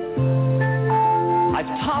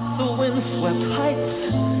 I've topped the windswept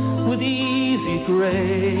heights with easy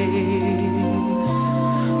grace,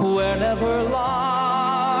 where never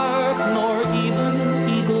lark nor even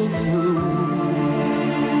eagle flew.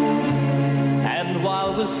 And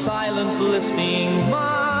while with silent listening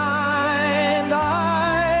mind I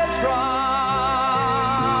trod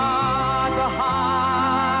the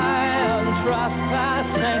high,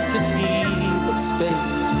 untrespassed sanctity of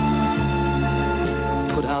space,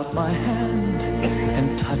 put out my hand and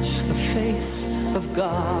touch the face of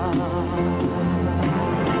God.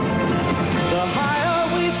 The higher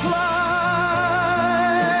we fly,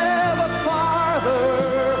 the farther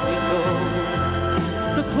we go,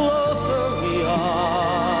 the closer we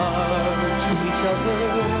are to each other.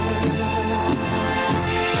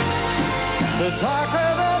 The darker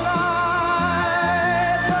the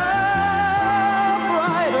night, the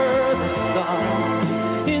brighter the star.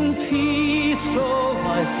 In peace go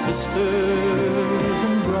my sisters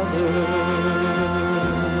and brothers.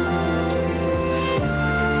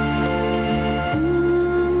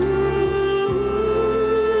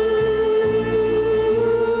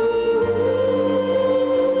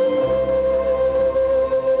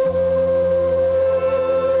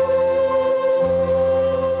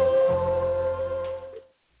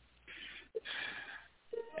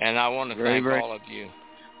 And I want to thank all of you.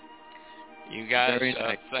 You guys, thank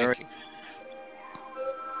you.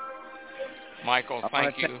 Michael,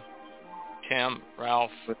 thank you. Tim,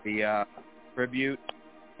 Ralph. For the tribute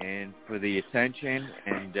and for the attention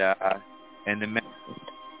and the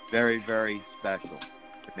very, very special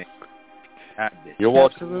to me. Have this. You're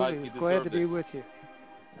welcome. Absolutely. Glad to be with you.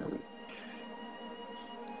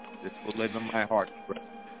 This will live in my heart.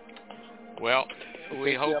 Well,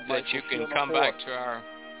 we hope that you can come back to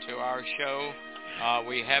our show.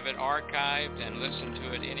 We have it archived and listen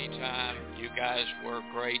to it anytime. You guys were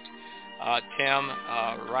great. Tim,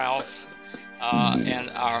 Ralph, and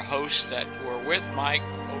our hosts that were with Mike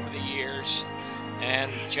over the years,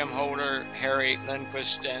 and Jim Holder, Harry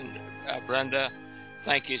Lindquist, and Brenda.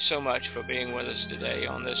 Thank you so much for being with us today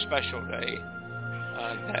on this special day.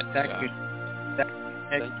 Thank you.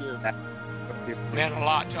 Thank you. Meant a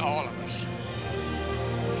lot to all of us.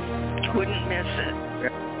 Wouldn't miss it.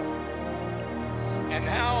 And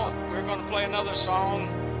now we're going to play another song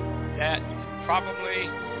that probably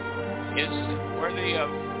is worthy of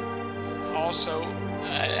also,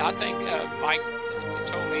 I think Mike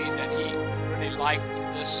told me that he really liked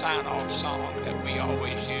this sign-off song that we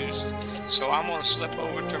always used. So I'm going to slip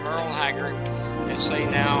over to Merle Haggard and say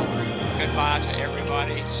now goodbye to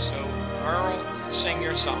everybody. So Merle, sing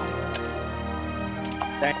your song.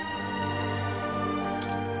 Thank you.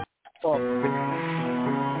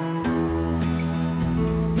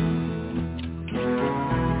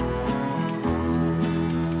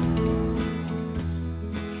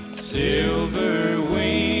 Silver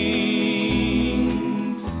wings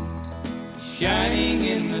shining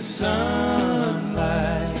in the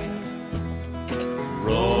sunlight,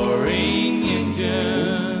 roaring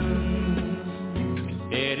engines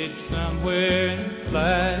headed somewhere in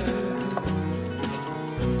flight.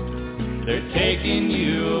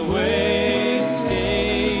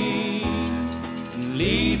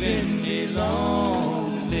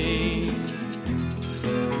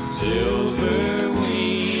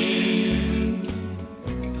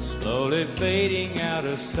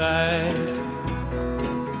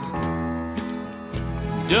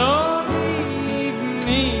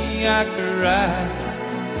 ride.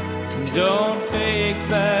 Don't take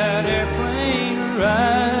that airplane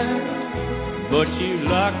ride, but you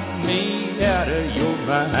locked me out of your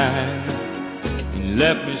mind and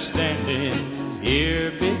left me standing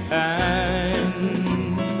here behind.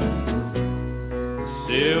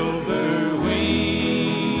 Silver wings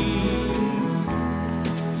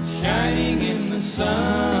shining in the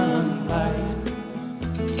sunlight,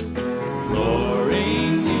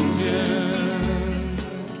 roaring engine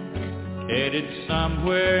headed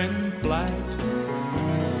somewhere in flight.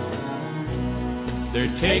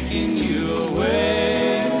 They're taking you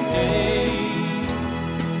away and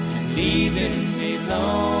leaving me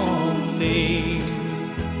lonely.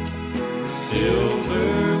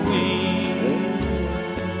 Silver wings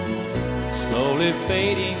slowly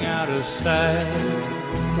fading out of sight.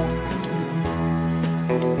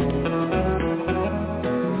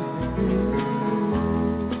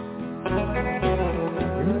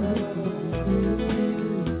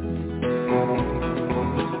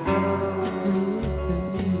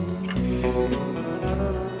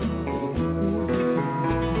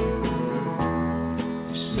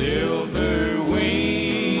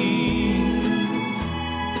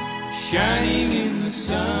 Shining in the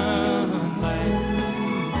sunlight,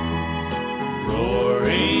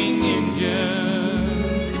 roaring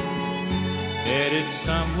engine headed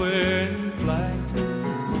somewhere in flight.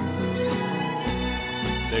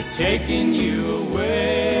 They're taking you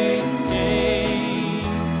away and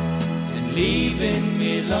leaving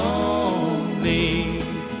me lonely.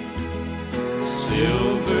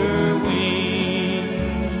 Silver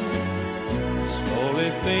wings slowly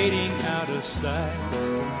fading out of sight.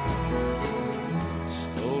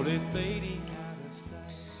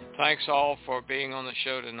 Thanks all for being on the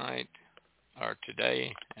show tonight or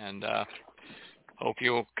today, and hope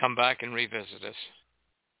you'll come back and revisit us.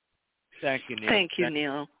 Thank you, Neil. Thank you,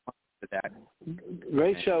 Neil. For that.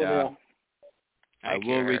 Great show, Neil. I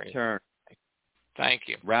will return. Thank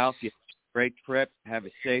you. Ralph, you have a great trip. Have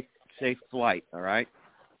a safe flight, all right?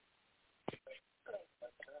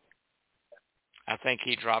 I think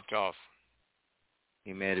he dropped off.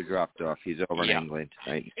 He may have dropped off. He's over in England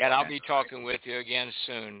tonight. And I'll be talking with you again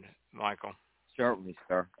soon, Michael. Certainly,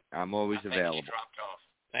 sir. I'm always available. He dropped off.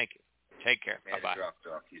 Thank you. Take care. Bye-bye. Dropped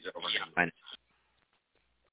off. He's over in England.